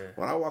up. Yeah.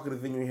 When I walk in the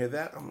venue and hear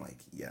that, I'm like,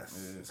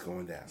 yes, it's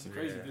going down. It's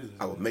crazy business.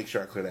 I will make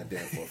sure I clear that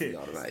dance floor for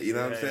y'all tonight. You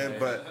know what I'm saying?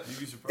 But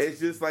it's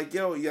just like,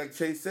 like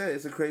Chase said,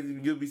 it's a crazy,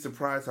 you'll be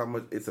surprised how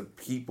much it's a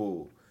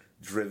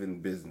people-driven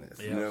business.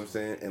 You know what I'm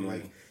saying? And,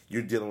 like,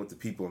 you're dealing with the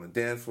people on the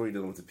dance floor, you're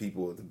dealing with the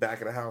people at the back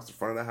of the house, the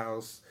front of the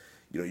house.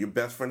 Your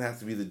best friend has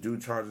to be the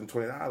dude charging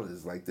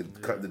 $20, like the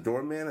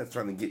doorman that's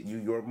trying to get you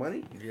your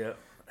money. Yeah.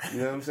 You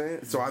know what I'm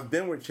saying? So I've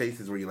been with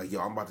chases where you're like,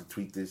 I'm about to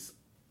tweet this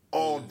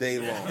all day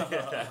long.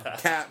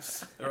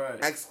 Caps,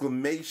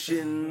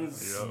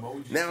 exclamations.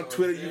 Now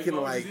Twitter you can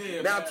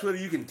Twitter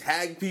you can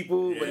tag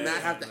people but not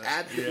have to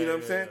add them, you know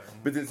what I'm saying?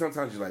 But then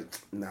sometimes you're like,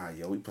 nah,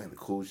 we playing the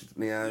cool shit.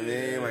 You know what I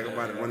mean? Like I'm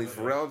about to run these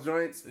Pharrell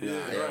joints.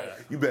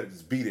 You better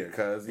just be there,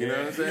 cuz. You know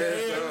what I'm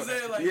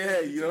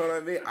saying? You know what I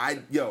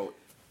mean?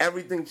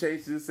 Everything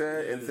Chase just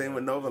said, and same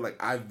with Nova, like,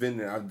 I've been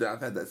there. I've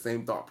had that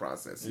same thought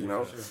process, you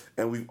know? Sure.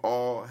 And we've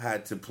all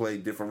had to play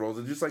different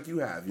roles, just like you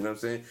have, you know what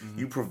I'm saying? Mm-hmm.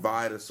 You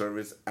provide a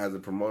service as a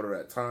promoter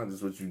at times,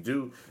 is what you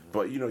do,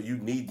 but, you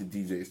need the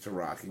DJs to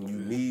rock, and you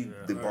need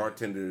the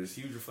bartenders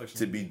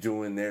to be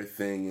doing their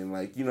thing, and,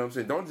 like, you know what I'm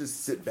saying? Don't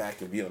just sit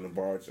back and be on the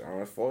bar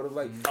on a photo.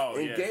 Like,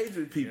 engage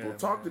with people,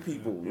 talk to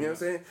people, you know what I'm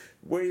saying?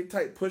 Wear your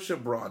tight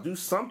push-up bra, do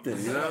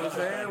something, you know what I'm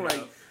saying?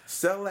 Like,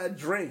 sell that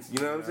drinks, you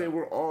know what I'm saying?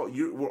 We're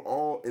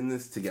all in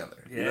this together,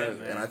 you know?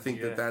 And I think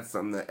that's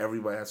something that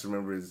everybody has to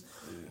remember is,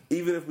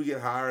 even if we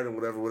get hired and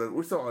whatever,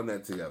 we're still on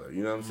that together,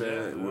 you know what I'm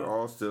saying? We're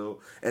all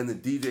still, and the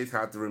DJs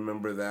have to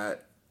remember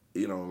that,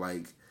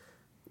 like,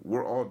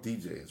 we're all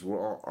DJs, we're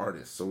all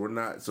artists,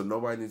 so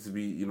nobody needs to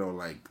be,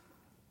 like,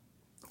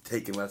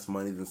 taking less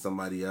money than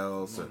somebody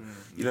else, or,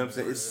 you know what I'm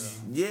saying?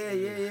 It's, you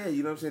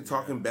know what I'm saying?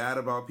 Talking bad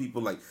about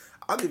people, like,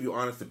 I'll give you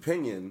honest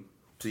opinion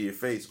to your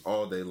face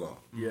all day long.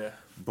 Yeah.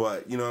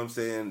 But you know what I'm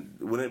saying?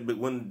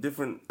 When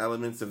different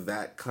elements of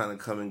that kind of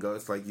come and go,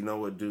 it's like, you know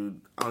what, dude,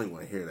 I don't even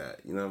want to hear that.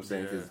 You know what I'm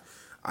saying? Because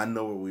I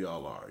know where we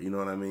all are. You know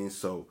what I mean?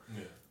 So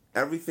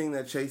everything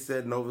that Chase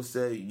said, Nova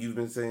said, you've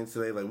been saying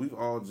today, like we've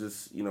all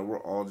just, you know,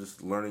 we're all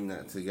just learning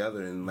that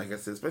together. And like I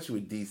said, especially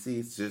with DC,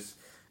 it's just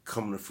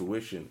coming to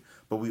fruition.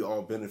 But we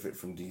all benefit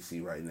from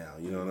DC right now.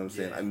 You know what I'm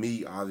saying?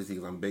 Me, obviously,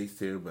 because I'm based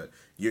here, but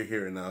you're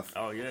here enough.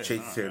 Oh, yeah.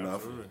 Chase is here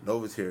enough.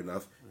 Nova's here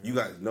enough. You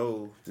guys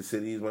know the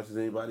city as much as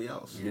anybody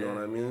else. You know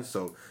what I mean?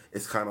 So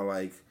it's kind of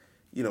like,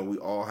 you know, we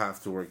all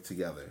have to work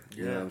together.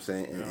 You know what I'm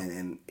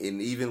saying? And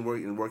even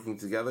working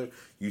together,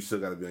 you still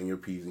got to be on your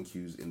P's and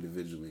Q's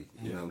individually.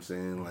 You know what I'm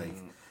saying? Like,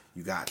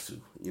 you got to.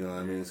 You know what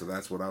I mean? So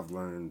that's what I've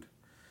learned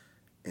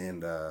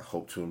and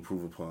hope to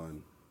improve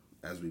upon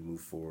as we move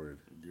forward.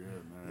 Yeah,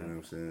 man. You know what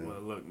I'm saying? Well,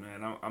 look,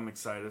 man, I'm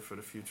excited for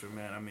the future,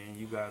 man. I mean,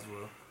 you guys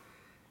will.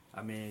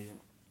 I mean,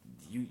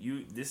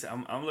 this.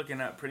 I'm looking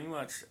at pretty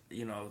much.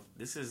 You know,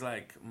 this is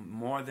like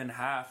more than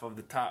half of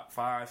the top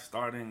 5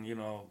 starting. You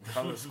know,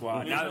 color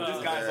squad. Now that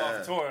this guy's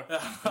off tour, you know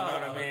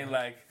what I mean?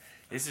 Like,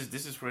 this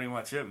is pretty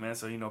much it, man.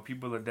 So you know,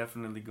 people are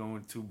definitely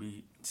going to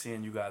be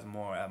seeing you guys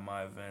more at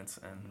my events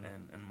and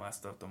my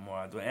stuff. The more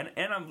I do, and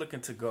I'm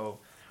looking to go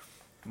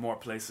more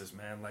places,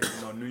 man. Like, you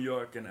know, New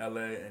York and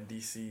LA and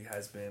DC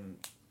has been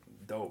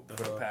dope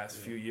for the past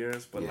few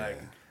years, but like,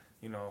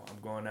 you know, I'm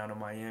going down to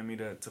Miami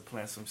to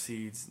plant some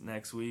seeds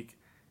next week.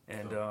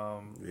 And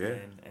I've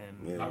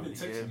been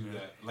texting you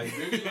that. Like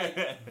maybe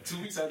like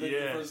 2 weeks after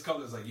the first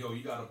color, it's like, yo,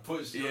 you gotta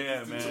push. Yo,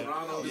 man.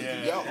 Toronto, all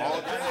day.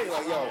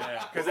 Like, yo,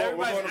 because we're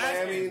going to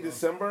Miami in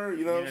December.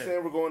 You know what I'm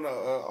saying? We're going to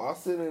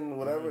Austin and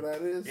whatever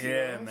that is.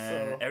 Yeah, you know?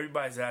 man. So.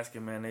 Everybody's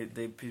asking, man.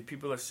 They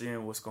people are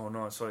seeing what's going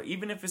on. So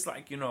even if it's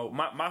like, you know,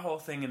 my whole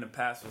thing in the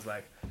past was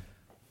like,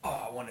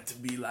 oh, I want it to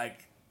be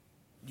like,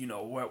 you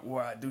know,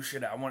 where I do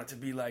shit at. I want it to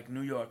be like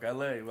New York,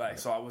 LA, right?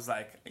 So I was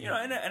like, you know,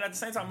 and at the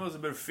same time, it was a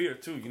bit of fear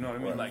too. You know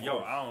what I mean? Like, yo,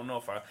 I don't know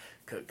if I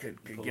could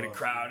get a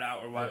crowd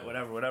out or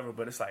whatever.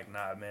 But it's like,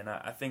 nah, man.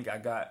 I think I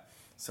got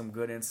some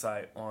good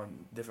insight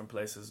on different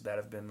places that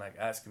have been like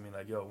asking me,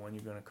 like, yo, when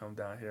you gonna come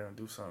down here and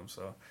do something?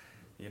 So,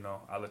 you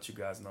know, I'll let you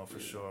guys know for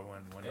sure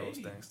when those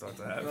things start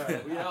to happen.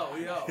 Right, we out.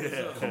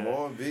 Yeah. Come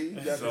on, B. You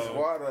got the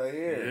squad right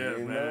here. Yeah,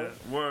 you man. know?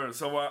 Word.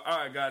 So, all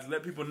right, guys,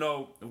 let people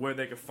know where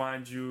they can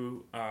find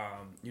you,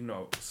 you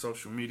know,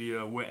 social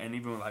media, and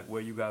even like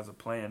where you guys are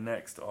playing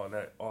next, all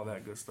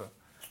that good stuff.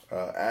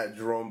 At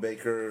Jerome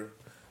Baker,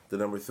 the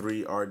number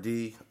 3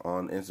 RD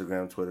on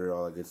Instagram, Twitter,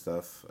 all that good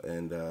stuff.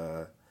 And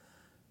the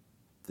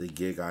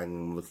gig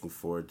I'm looking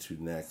forward to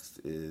next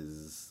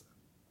is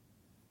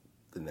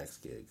the next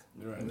gig.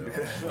 Right. You know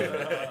what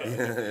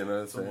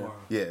I'm saying? Tomorrow.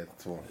 Yeah,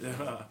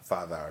 tomorrow.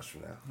 5 hours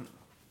from now.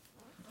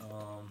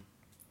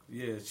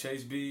 Yeah,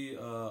 Chase B,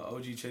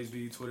 OG Chase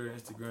B, Twitter,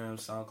 Instagram,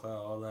 SoundCloud,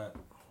 all that.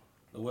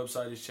 The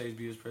website is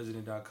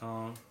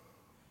chasebiaspresident.com.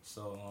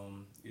 So,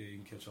 yeah, you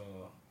can catch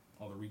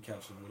all the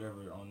recaps of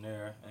whatever on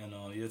there. And,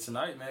 yeah,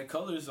 tonight, man,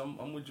 Colors,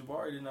 I'm with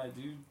Jabari tonight,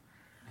 dude,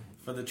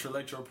 for the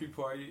Trelectro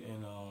pre-party.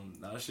 And,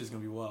 that shit's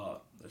going to be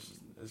wild.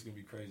 That's going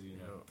to be crazy, you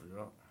know?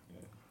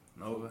 Yeah.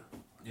 Nova.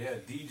 Yeah,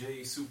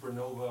 DJ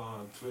Supernova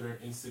on Twitter,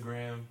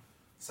 Instagram,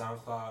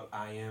 SoundCloud,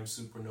 I am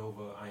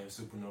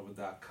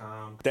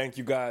supernova.com. Thank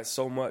you guys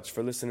so much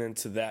for listening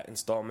to that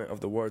installment of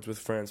the Words with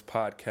Friends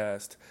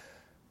podcast.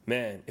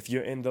 Man, if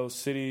you're in those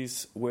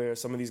cities where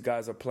some of these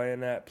guys are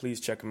playing at, please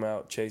check them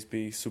out. Chase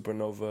B,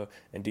 Supernova,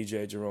 and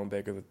DJ Jerome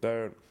Baker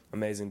III.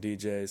 Amazing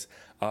DJs.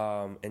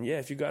 And yeah,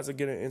 if you guys are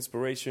getting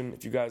inspiration,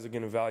 if you guys are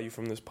getting value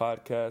from this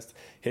podcast,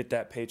 hit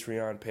that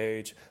Patreon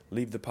page,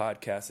 leave the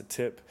podcast a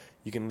tip.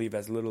 You can leave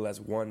as little as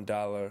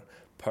 $1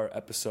 per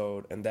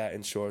episode, and that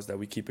ensures that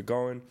we keep it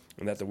going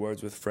and that the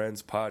Words with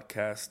Friends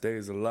podcast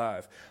stays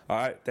alive. All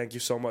right, thank you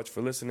so much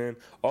for listening.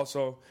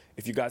 Also,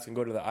 if you guys can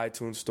go to the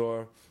iTunes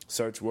store,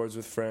 search Words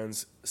with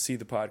Friends, see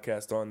the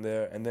podcast on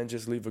there, and then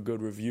just leave a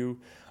good review.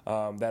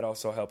 That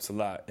also helps a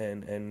lot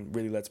and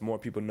really lets more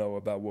people know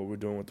about what we're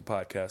doing with the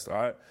podcast. All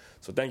right,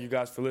 so thank you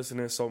guys for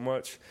listening so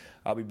much.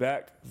 I'll be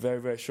back very,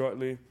 very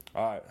shortly.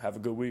 All right, have a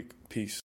good week. Peace.